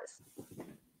 24 hours.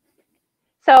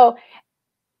 So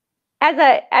as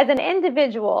an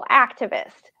individual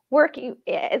activist, working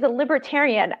as a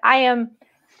libertarian, I am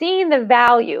seeing the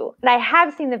value, and I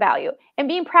have seen the value, and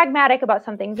being pragmatic about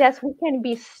some things. Yes, we can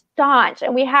be staunch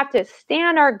and we have to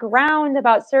stand our ground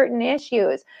about certain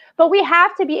issues, but we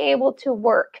have to be able to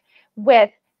work with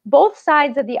both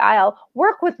sides of the aisle,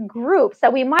 work with groups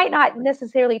that we might not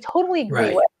necessarily totally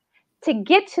agree with to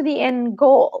get to the end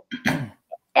goal.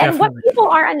 And what people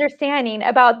aren't understanding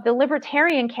about the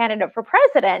libertarian candidate for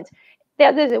president,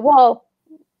 well,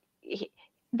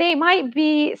 they might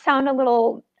sound a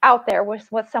little out there with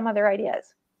some of their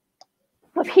ideas.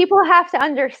 What people have to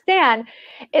understand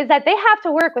is that they have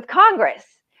to work with Congress,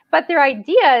 but their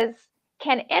ideas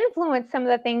can influence some of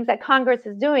the things that Congress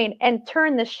is doing and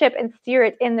turn the ship and steer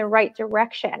it in the right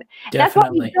direction. Definitely. That's why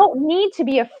we don't need to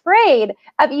be afraid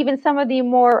of even some of the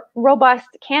more robust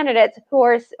candidates who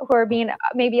are being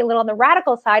maybe a little on the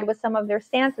radical side with some of their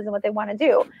stances and what they want to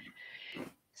do.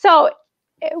 So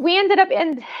we ended up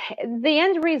in the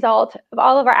end result of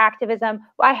all of our activism.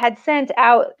 I had sent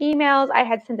out emails, I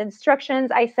had sent instructions,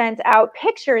 I sent out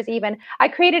pictures even. I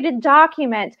created a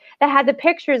document that had the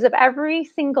pictures of every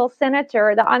single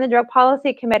senator on the Drug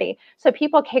Policy Committee so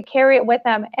people could carry it with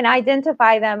them and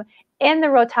identify them in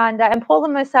the rotunda and pull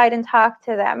them aside and talk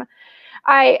to them.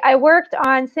 I worked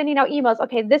on sending out emails.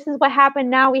 Okay, this is what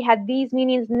happened. Now we had these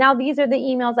meetings. Now these are the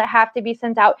emails that have to be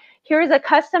sent out. Here's a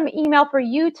custom email for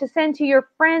you to send to your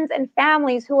friends and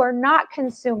families who are not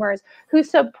consumers, who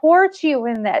support you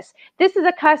in this. This is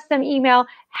a custom email.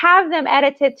 Have them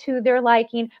edit it to their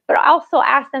liking, but also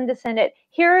ask them to send it.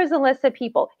 Here's a list of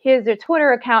people. Here's their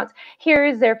Twitter accounts.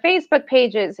 Here's their Facebook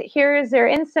pages. Here's their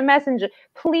Insta Messenger.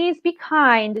 Please be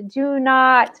kind. Do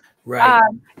not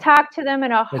talk to them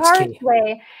in a harsh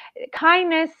way.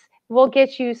 Kindness will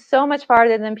get you so much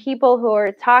farther than people who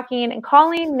are talking and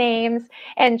calling names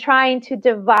and trying to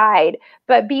divide.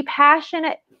 But be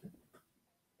passionate.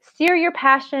 Steer your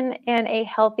passion in a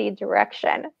healthy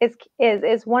direction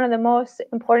is one of the most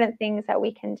important things that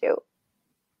we can do.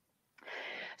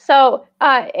 So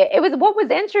what was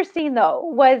interesting though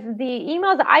was the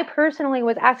emails that I personally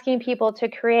was asking people to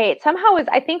create somehow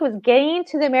I think was getting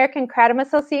to the American Kratom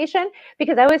Association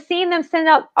because I was seeing them send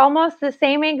out almost the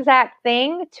same exact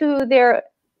thing to their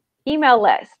email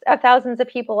list of thousands of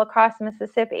people across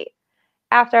Mississippi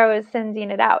after I was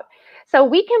sending it out. So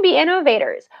we can be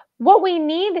innovators. What we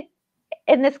need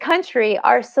in this country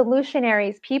are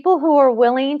solutionaries, people who are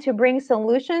willing to bring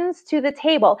solutions to the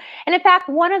table. And in fact,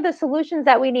 one of the solutions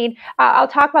that we need, I'll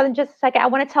talk about in just a second. I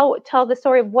want to tell the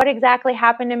story of what exactly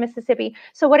happened in Mississippi.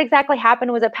 So what exactly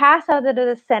happened was it passed out of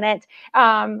the Senate.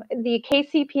 The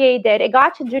KCPA did. It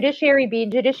got to Judiciary B.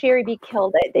 Judiciary B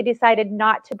killed it. They decided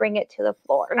not to bring it to the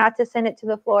floor, not to send it to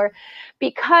the floor,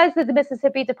 because the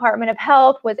Mississippi Department of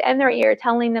Health was in their ear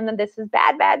telling them that this is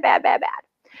bad, bad, bad, bad, bad.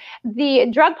 The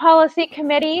Drug Policy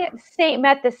Committee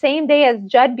met the same day as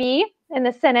Judd B. in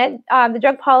the Senate. The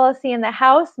Drug Policy in the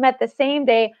House met the same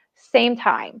day, same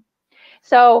time.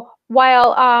 So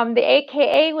while the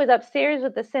AKA was upstairs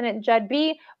with the Senate Judd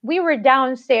B., we were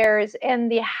downstairs in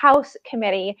the House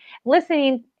Committee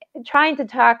listening trying to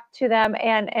talk to them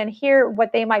and hear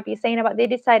what they might be saying about, they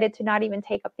decided to not even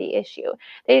take up the issue.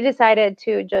 They decided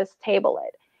to just table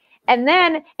it. And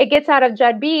then it gets out of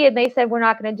Jud B, and they said, we're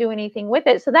not going to do anything with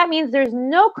it. So that means there's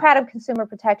no Kratom Consumer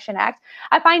Protection Act.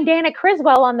 I find Dana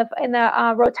Criswell in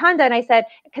the rotunda, and I said,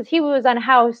 because he was on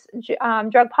House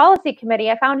Drug Policy Committee,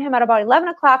 I found him at about 11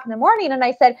 o'clock in the morning, and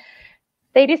I said,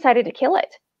 they decided to kill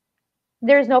it.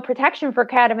 There's no protection for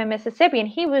Kratom in Mississippi. And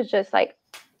he was just like,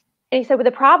 and he said, well,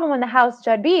 the problem in the House,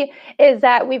 Jud B, is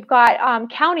that we've got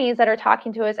counties that are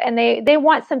talking to us, and they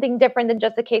want something different than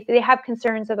just the case. They have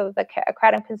concerns of the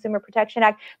Kratom Consumer Protection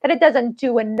Act, that it doesn't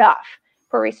do enough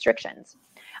for restrictions.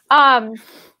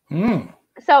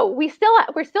 So we're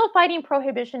still fighting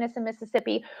prohibitionists in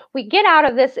Mississippi. We get out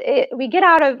of this. We get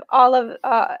out of all of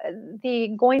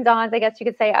the goings-ons, I guess you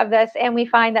could say, of this, and we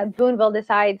find that Boonville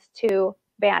decides to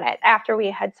ban it after we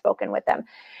had spoken with them.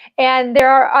 And there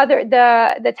are other,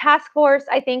 the task force,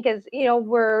 I think, is, you know,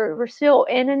 we're still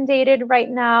inundated right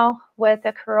now with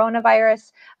the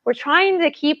coronavirus. We're trying to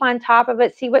keep on top of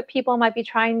it, see what people might be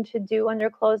trying to do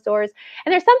under closed doors.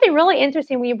 And there's something really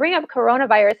interesting when you bring up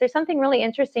coronavirus. There's something really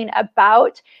interesting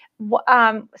about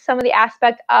some of the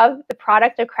aspect of the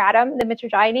product of Kratom, the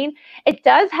mitragynine. It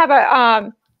does have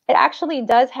it actually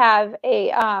does have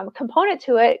a component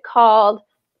to it called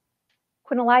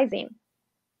quinolizine.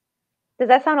 Does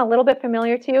that sound a little bit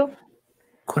familiar to you?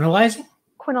 Quinolizing?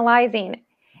 Quinolizine.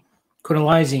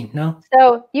 Quinolizine, no?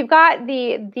 So you've got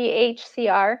the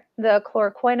HCR, the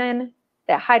chloroquine,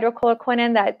 the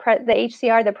hydrochloroquine, the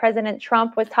HCR that President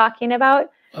Trump was talking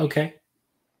about. Okay.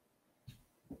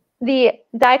 The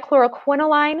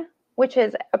dichloroquinoline, which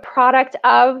is a product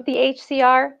of the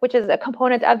HCR, which is a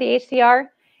component of the HCR,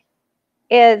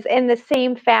 is in the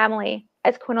same family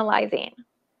as quinolizine,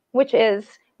 which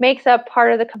makes up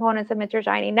part of the components of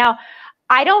mitragynine. Now,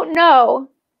 I don't know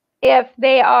if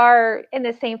they are in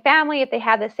the same family, if they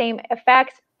have the same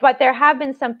effects, but there have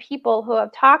been some people who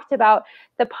have talked about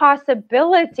the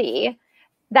possibility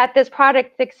that this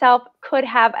product itself could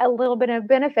have a little bit of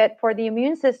benefit for the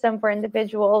immune system for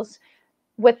individuals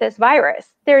with this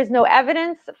virus. There's no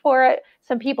evidence for it.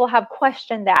 Some people have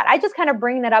questioned that. I just kind of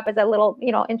bring that up as a little,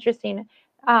 interesting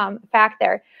fact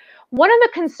there. One of the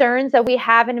concerns that we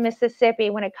have in Mississippi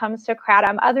when it comes to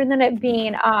Kratom, other than it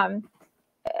being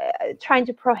trying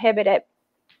to prohibit it,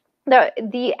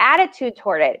 the attitude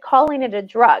toward it, calling it a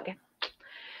drug.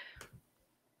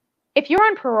 If you're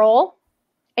on parole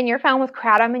and you're found with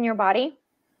Kratom in your body,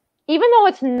 even though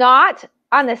it's not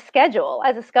on the schedule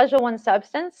as a Schedule I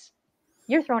substance,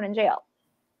 you're thrown in jail.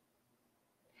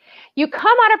 You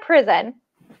come out of prison,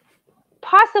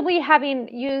 possibly having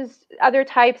used other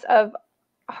types of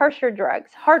harder drugs,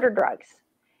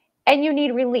 and you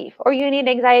need relief or you need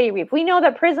anxiety relief. We know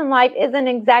that prison life isn't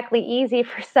exactly easy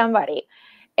for somebody.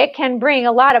 It can bring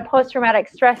a lot of post-traumatic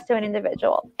stress to an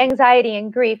individual, anxiety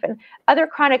and grief and other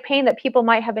chronic pain that people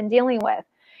might have been dealing with.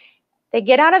 They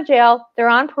get out of jail, they're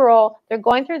on parole, they're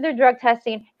going through their drug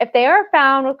testing. If they are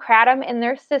found with Kratom in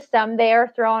their system, they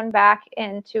are thrown back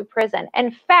into prison.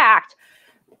 In fact,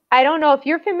 I don't know if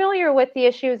you're familiar with the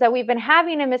issues that we've been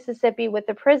having in Mississippi with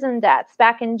the prison deaths.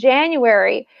 Back in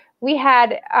January, we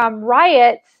had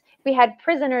riots, we had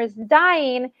prisoners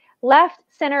dying left,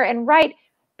 center, and right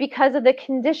because of the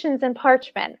conditions in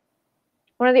Parchman,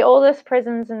 one of the oldest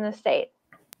prisons in the state.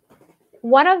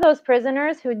 One of those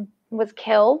prisoners who was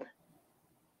killed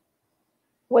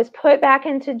was put back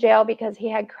into jail because he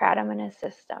had Kratom in his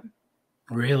system.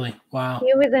 Really? Wow.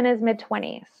 He was in his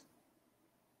mid-20s.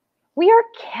 We are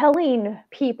killing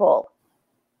people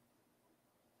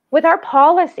with our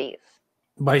policies.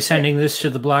 By sending this to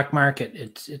the black market,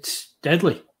 it's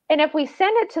deadly. And if we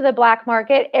send it to the black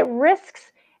market, it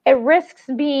risks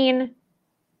being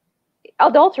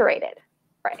adulterated,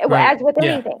 right? As with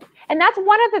anything. Yeah. And that's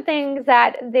one of the things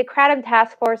that the Kratom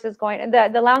Task Force is going,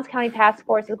 the Lowndes County Task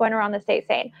Force is going around the state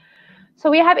saying. So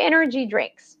we have energy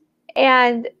drinks,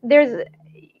 and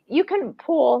you can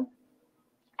pull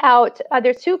out,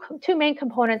 there's two main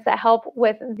components that help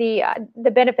with the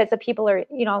benefits that people are,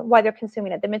 why they're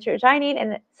consuming it, the mitragynine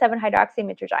and the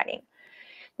 7-hydroxymitragynine.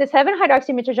 The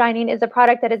 7-hydroxymitragynine is a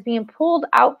product that is being pulled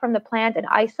out from the plant and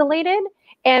isolated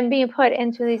and being put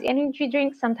into these energy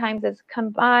drinks. Sometimes it's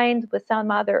combined with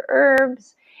some other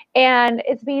herbs, and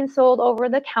it's being sold over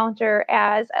the counter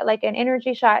as like an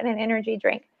energy shot and an energy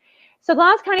drink. So the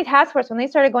Lowndes County Task Force, when they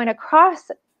started going across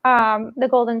the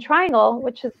Golden Triangle,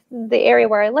 which is the area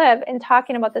where I live, and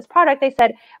talking about this product, they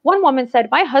said, one woman said,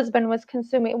 my husband was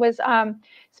spending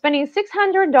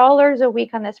 $600 a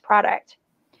week on this product.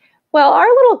 Well, our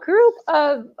little group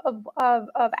of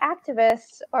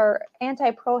activists or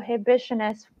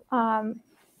anti-prohibitionists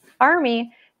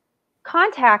Army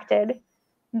contacted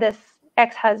this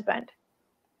ex-husband.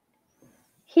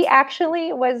 He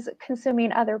actually was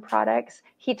consuming other products.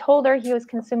 He told her he was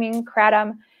consuming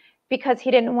Kratom because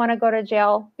he didn't want to go to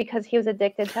jail because he was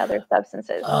addicted to other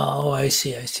substances. Oh, I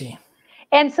see.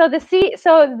 And so the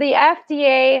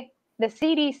FDA, the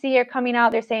CDC are coming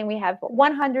out. They're saying we have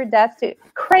 100 deaths to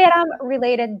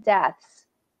Kratom-related deaths.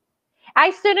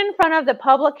 I stood in front of the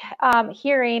public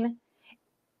hearing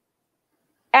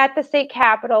at the state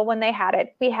capitol when they had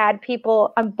it. We had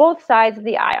people on both sides of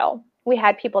the aisle. We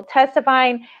had people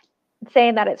testifying,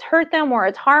 saying that it's hurt them or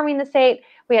it's harming the state.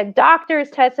 We had doctors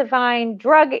testifying,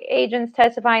 drug agents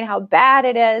testifying how bad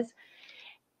it is.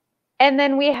 And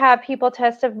then we have people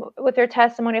with their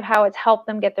testimony of how it's helped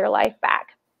them get their life back,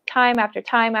 time after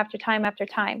time after time after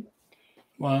time.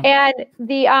 Wow. And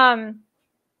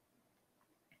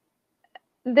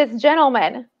this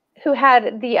gentleman who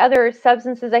had the other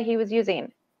substances that he was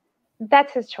using,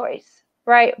 that's his choice,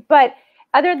 right? But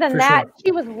other than that,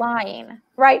 he was lying,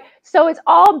 right? So it's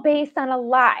all based on a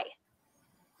lie.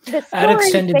 The story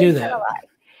Addicts tend to do that.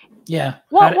 Yeah.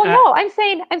 No, I'm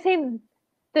saying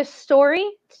the story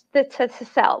to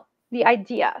sell, the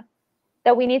idea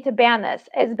that we need to ban this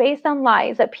is based on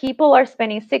lies that people are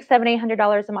spending $600, $700,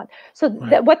 $800 a month. So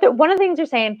one of the things you're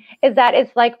saying is that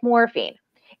it's like morphine.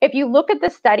 If you look at the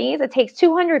studies, it takes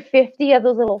 250 of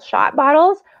those little shot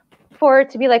bottles for it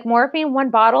to be like morphine. One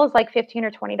bottle is like $15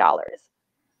 or $20.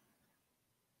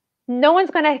 No one's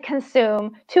going to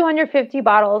consume 250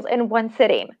 bottles in one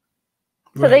sitting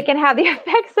so they can have the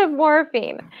effects of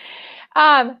morphine.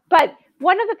 But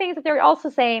one of the things that they're also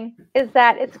saying is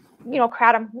that it's,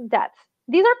 Kratom deaths.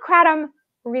 These are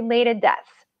Kratom-related deaths.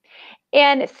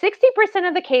 And 60%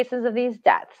 of the cases of these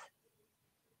deaths,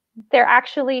 they're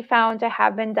actually found to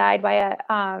have been died by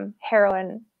a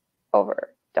heroin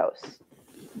overdose.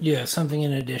 Yeah, something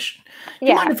in addition. Do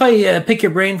you mind if I pick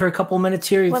your brain for a couple of minutes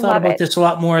here? You've thought about this a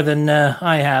lot more than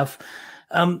I have.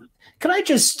 Can I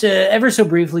just ever so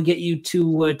briefly get you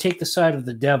to take the side of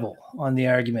the devil on the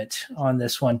argument on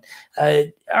this one?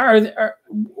 What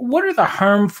are the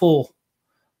harmful,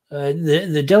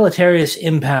 the deleterious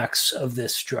impacts of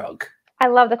this drug? I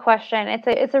love the question.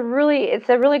 It's a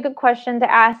really good question to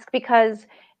ask because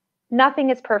nothing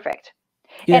is perfect.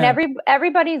 Yeah. And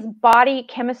everybody's body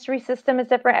chemistry system is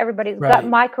different. Everybody's gut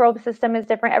microbe system is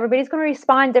different. Everybody's going to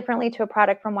respond differently to a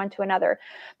product from one to another.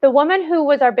 The woman who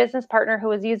was our business partner who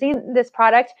was using this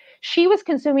product, she was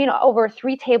consuming over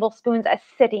 3 tablespoons a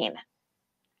sitting.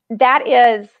 That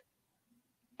is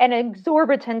an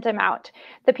exorbitant amount.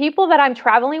 The people that I'm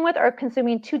traveling with are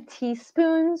consuming 2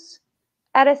 teaspoons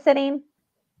at a sitting.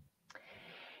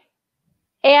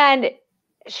 And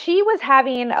she was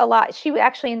having a lot. She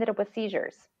actually ended up with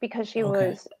seizures because she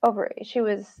was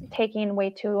taking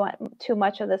way too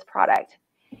much of this product.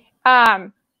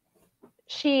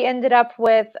 She ended up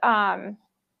with, I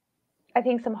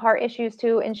think, some heart issues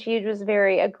too, and she was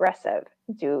very aggressive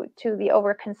due to the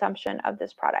overconsumption of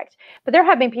this product. But there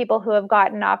have been people who have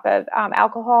gotten off of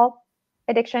alcohol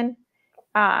addiction.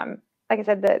 Like I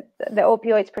said, the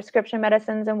opioids, prescription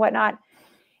medicines and whatnot.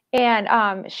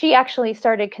 And she actually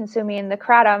started consuming the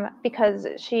Kratom because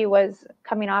she was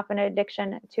coming off an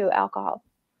addiction to alcohol.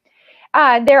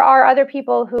 There are other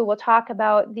people who will talk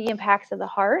about the impacts of the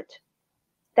heart,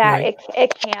 that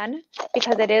it can,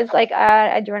 because it is like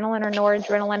adrenaline or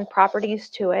noradrenaline properties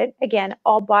to it. Again,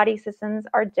 all body systems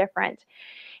are different.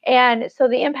 And so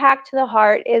the impact to the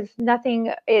heart is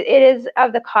nothing, it is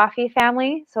of the coffee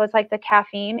family. So it's like the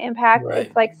caffeine impact.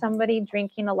 It's like somebody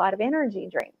drinking a lot of energy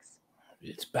drinks.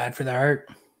 It's bad for the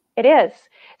heart. It is.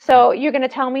 So you're going to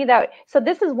tell me that. So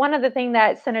this is one of the things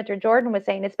that Senator Jordan was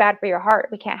saying. It's bad for your heart.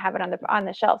 We can't have it on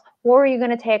the shelves. Or are you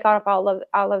going to take off all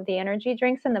of the energy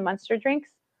drinks and the Monster drinks?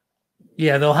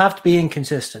 Yeah, they'll have to be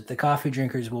inconsistent. The coffee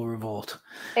drinkers will revolt.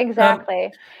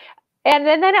 Exactly. And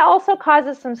then it also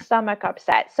causes some stomach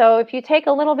upset. So if you take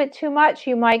a little bit too much,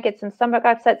 you might get some stomach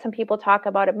upset. Some people talk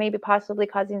about it maybe possibly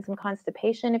causing some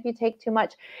constipation if you take too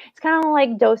much. It's kind of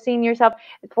like dosing yourself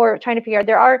for trying to figure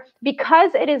out.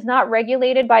 Because it is not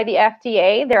regulated by the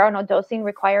FDA, there are no dosing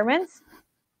requirements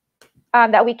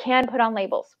that we can put on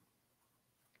labels.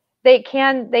 They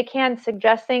can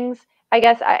suggest things. I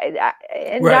guess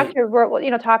and Dr.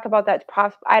 will talk about that.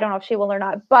 I don't know if she will or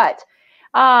not, but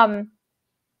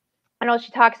I know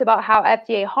she talks about how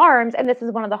FDA harms, and this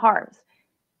is one of the harms.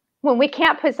 When we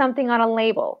can't put something on a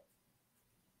label,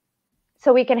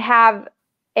 so we can have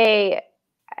a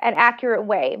an accurate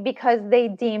way because they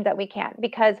deem that we can't,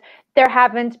 because there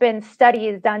haven't been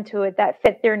studies done to it that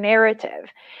fit their narrative.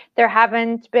 There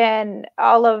haven't been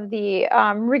all of the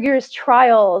rigorous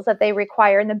trials that they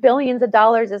require, and the billions of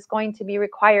dollars is going to be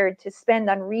required to spend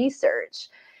on research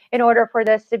in order for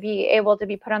this to be able to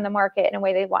be put on the market in a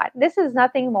way they want. This is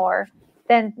nothing more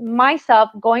than myself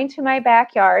going to my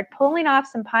backyard, pulling off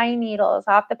some pine needles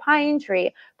off the pine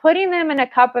tree, putting them in a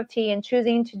cup of tea and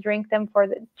choosing to drink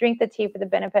the tea for the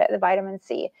benefit of the vitamin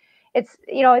C. It's,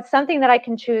 you know, it's something that I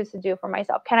can choose to do for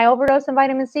myself. Can I overdose on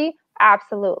vitamin C?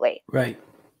 Absolutely. Right.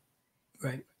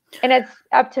 Right. And it's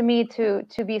up to me to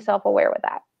be self-aware with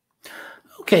that.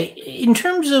 Okay. In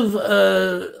terms of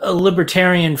a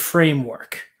libertarian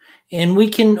framework, and we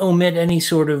can omit any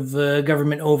sort of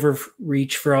government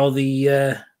overreach for all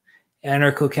the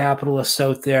anarcho-capitalists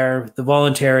out there, the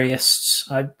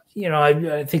voluntarists. I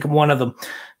think I'm one of them.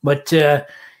 But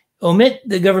omit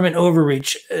the government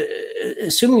overreach,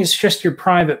 assuming it's just your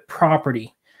private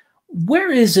property. Where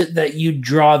is it that you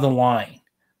draw the line?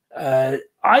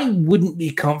 I wouldn't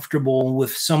be comfortable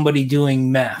with somebody doing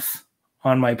meth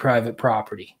on my private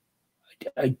property.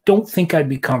 I don't think I'd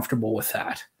be comfortable with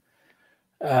that.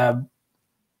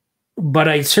 But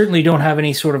I certainly don't have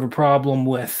any sort of a problem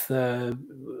with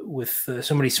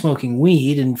somebody smoking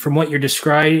weed. And from what you're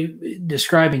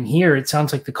describing here, it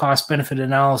sounds like the cost-benefit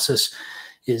analysis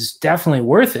is definitely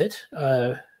worth it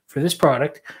for this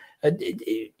product.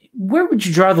 Where would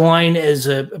you draw the line as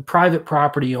a private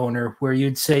property owner, where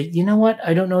you'd say, you know what,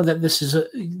 I don't know that this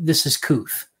is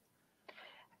couth?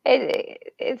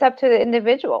 It's up to the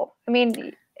individual. I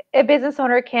mean, a business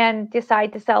owner can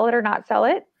decide to sell it or not sell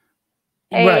it.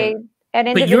 Right.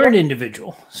 But you're an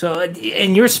individual, so,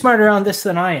 and you're smarter on this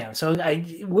than I am. So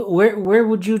where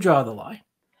would you draw the line?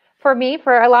 For me,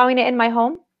 for allowing it in my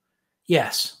home?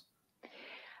 Yes.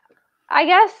 I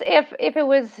guess if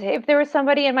there was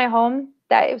somebody in my home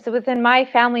that was within my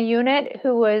family unit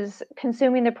who was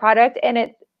consuming the product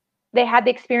and they had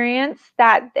the experience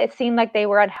that it seemed like they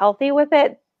were unhealthy with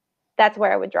it, that's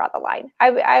where I would draw the line.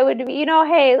 I would, you know,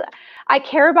 hey, I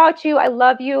care about you, I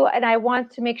love you, and I want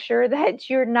to make sure that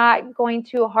you're not going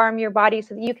to harm your body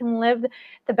so that you can live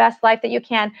the best life that you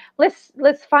can. Let's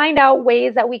find out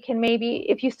ways that we can maybe,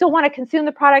 if you still want to consume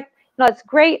the product, you know, that's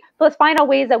great, but let's find out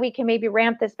ways that we can maybe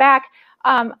ramp this back.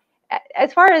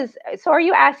 As far as, so are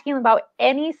you asking about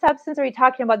any substance, or are you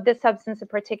talking about this substance in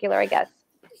particular, I guess?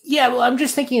 Yeah, well, I'm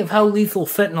just thinking of how lethal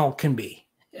fentanyl can be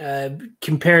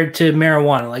compared to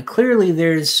marijuana. Like, clearly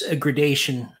there's a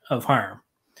gradation of harm.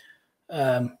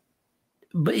 But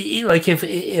like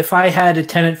if I had a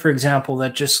tenant, for example,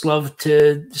 that just loved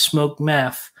to smoke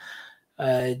meth,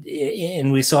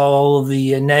 and we saw all of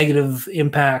the negative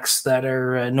impacts that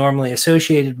are normally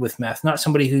associated with meth, not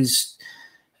somebody who's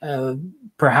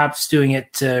perhaps doing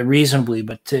it reasonably,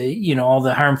 but you know, all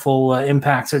the harmful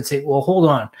impacts, I'd say, well, hold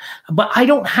on. But I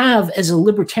don't have, as a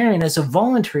libertarian, as a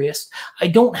voluntarist, I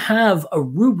don't have a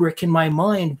rubric in my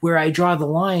mind where I draw the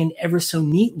line ever so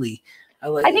neatly.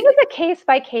 I think it's a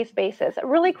case-by-case basis,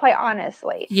 really, quite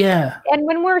honestly. Yeah. And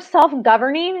when we're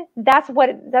self-governing, that's what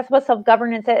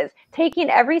self-governance is. Taking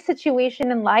every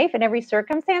situation in life and every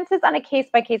circumstances on a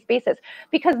case-by-case basis.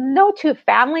 Because no two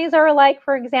families are alike,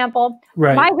 for example.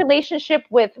 Right. My relationship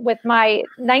with my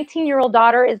 19-year-old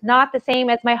daughter is not the same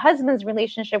as my husband's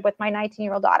relationship with my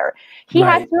 19-year-old daughter. He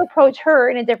has to approach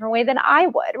her in a different way than I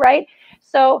would, right?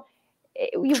 So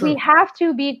we have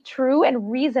to be true and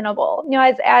reasonable. You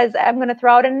know, as I'm going to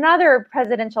throw out another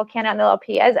presidential candidate in the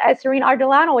LP, as Serene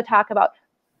Ardelano would talk about,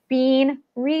 being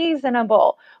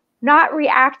reasonable, not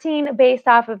reacting based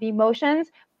off of emotions,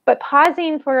 but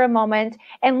pausing for a moment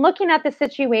and looking at the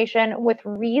situation with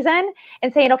reason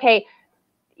and saying, okay,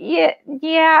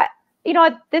 yeah, you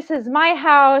know, this is my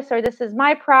house or this is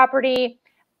my property.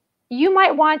 You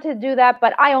might want to do that,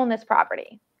 but I own this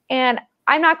property. And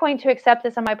I'm not going to accept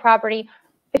this on my property.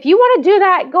 If you want to do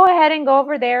that, go ahead and go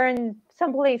over there and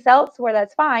someplace else where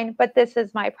that's fine. But this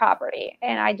is my property,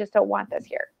 and I just don't want this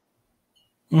here.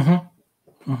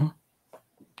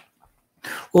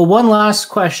 Well, one last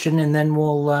question, and then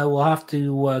we'll have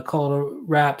to call it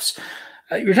wraps.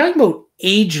 You're talking about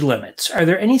age limits. Are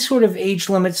there any sort of age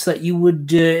limits that you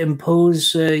would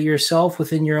impose yourself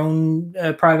within your own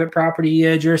private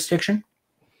property jurisdiction?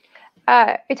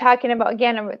 You're talking about,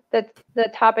 again, the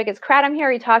topic is Kratom here.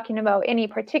 Are you talking about any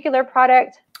particular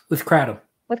product? With Kratom.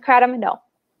 With Kratom, no.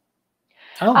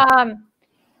 Oh.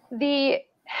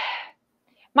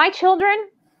 My children,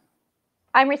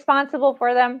 I'm responsible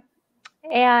for them.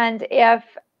 And if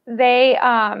they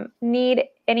need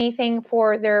anything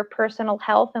for their personal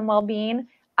health and well-being,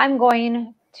 I'm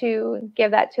going to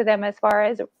give that to them as far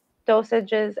as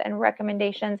dosages and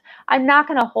recommendations. I'm not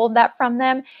going to hold that from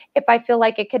them if I feel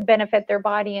like it could benefit their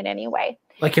body in any way.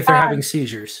 Like if they're having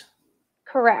seizures.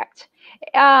 Correct.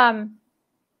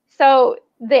 So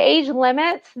the age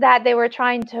limits that they were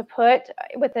trying to put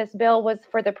with this bill was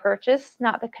for the purchase,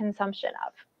 not the consumption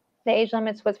of. The age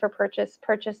limits was for purchase,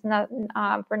 not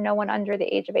for no one under the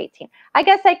age of 18. I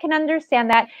guess I can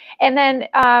understand that. And then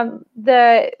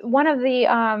one of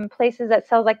the places that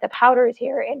sells like the powders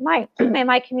here in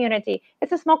my community,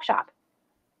 it's a smoke shop.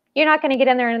 You're not going to get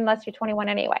in there unless you're 21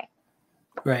 anyway.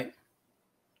 Right.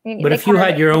 But if you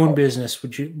had your own business,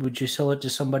 would you sell it to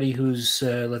somebody who's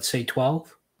let's say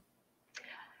 12?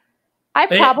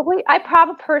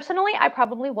 Personally, I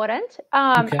probably wouldn't.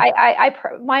 Okay.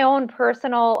 My own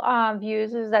personal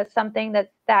views is that something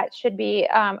that should be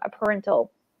a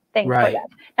parental thing for them.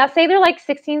 Now, say they're like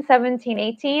 16, 17,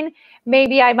 18,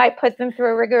 maybe I might put them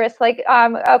through a rigorous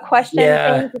a question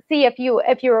thing to see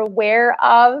if you're aware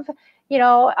of,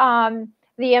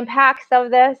 the impacts of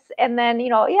this, and then,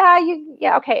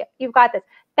 okay, you've got this.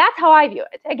 That's how I view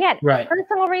it. Again,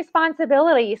 personal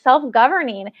responsibility,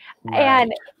 self-governing,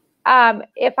 and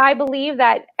if I believe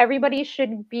that everybody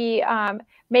should be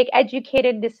make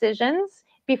educated decisions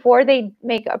before they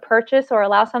make a purchase or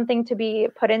allow something to be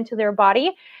put into their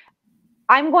body,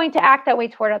 I'm going to act that way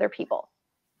toward other people.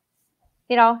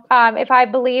 If I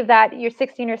believe that you're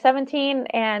 16 or 17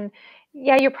 and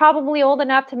you're probably old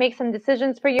enough to make some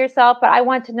decisions for yourself, but I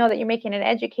want to know that you're making an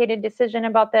educated decision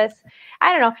about this.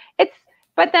 I don't know.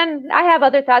 But then I have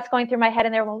other thoughts going through my head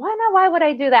and well, why not? Why would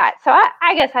I do that? So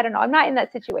I guess, I don't know. I'm not in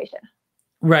that situation.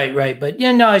 Right. But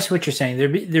no, I see what you're saying.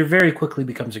 There very quickly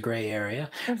becomes a gray area.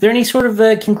 Are there any sort of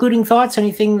concluding thoughts,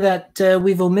 anything that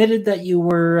we've omitted that you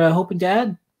were hoping to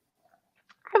add?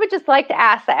 I would just like to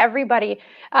ask that everybody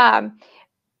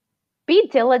be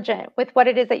diligent with what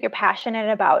it is that you're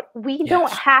passionate about. We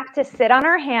don't have to sit on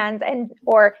our hands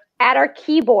or at our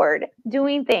keyboard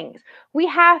doing things. We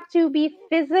have to be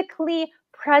physically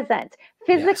present,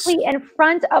 physically in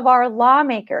front of our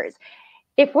lawmakers.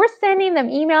 If we're sending them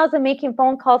emails and making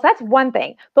phone calls, that's one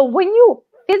thing. But when you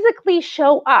physically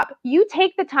show up, you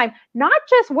take the time, not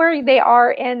just where they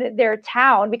are in their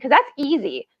town, because that's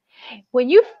easy. When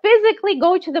you physically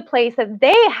go to the place that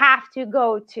they have to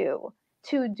go to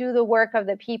do the work of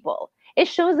the people, it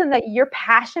shows them that you're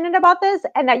passionate about this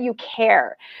and that you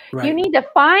care. You need to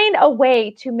find a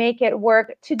way to make it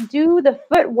work, to do the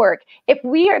footwork. If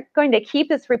we are going to keep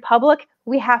this republic,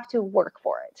 we have to work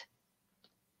for it.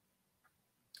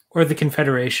 Or the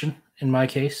Confederation, in my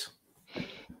case.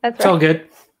 That's it's all good.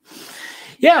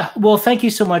 Yeah, well, thank you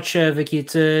so much, Vicky.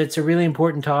 It's a really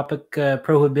important topic,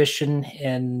 prohibition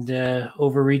and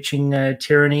overreaching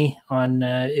tyranny on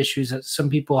issues that some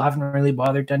people haven't really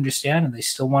bothered to understand, and they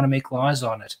still want to make laws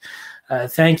on it.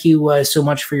 Thank you so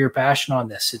much for your passion on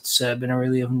this. It's been a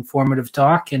really informative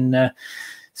talk, and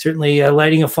certainly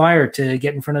lighting a fire to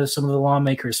get in front of some of the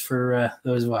lawmakers for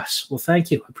those of us. Well, thank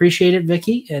you. Appreciate it,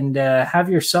 Vicky, and have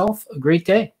yourself a great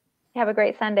day. Have a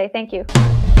great Sunday. Thank you.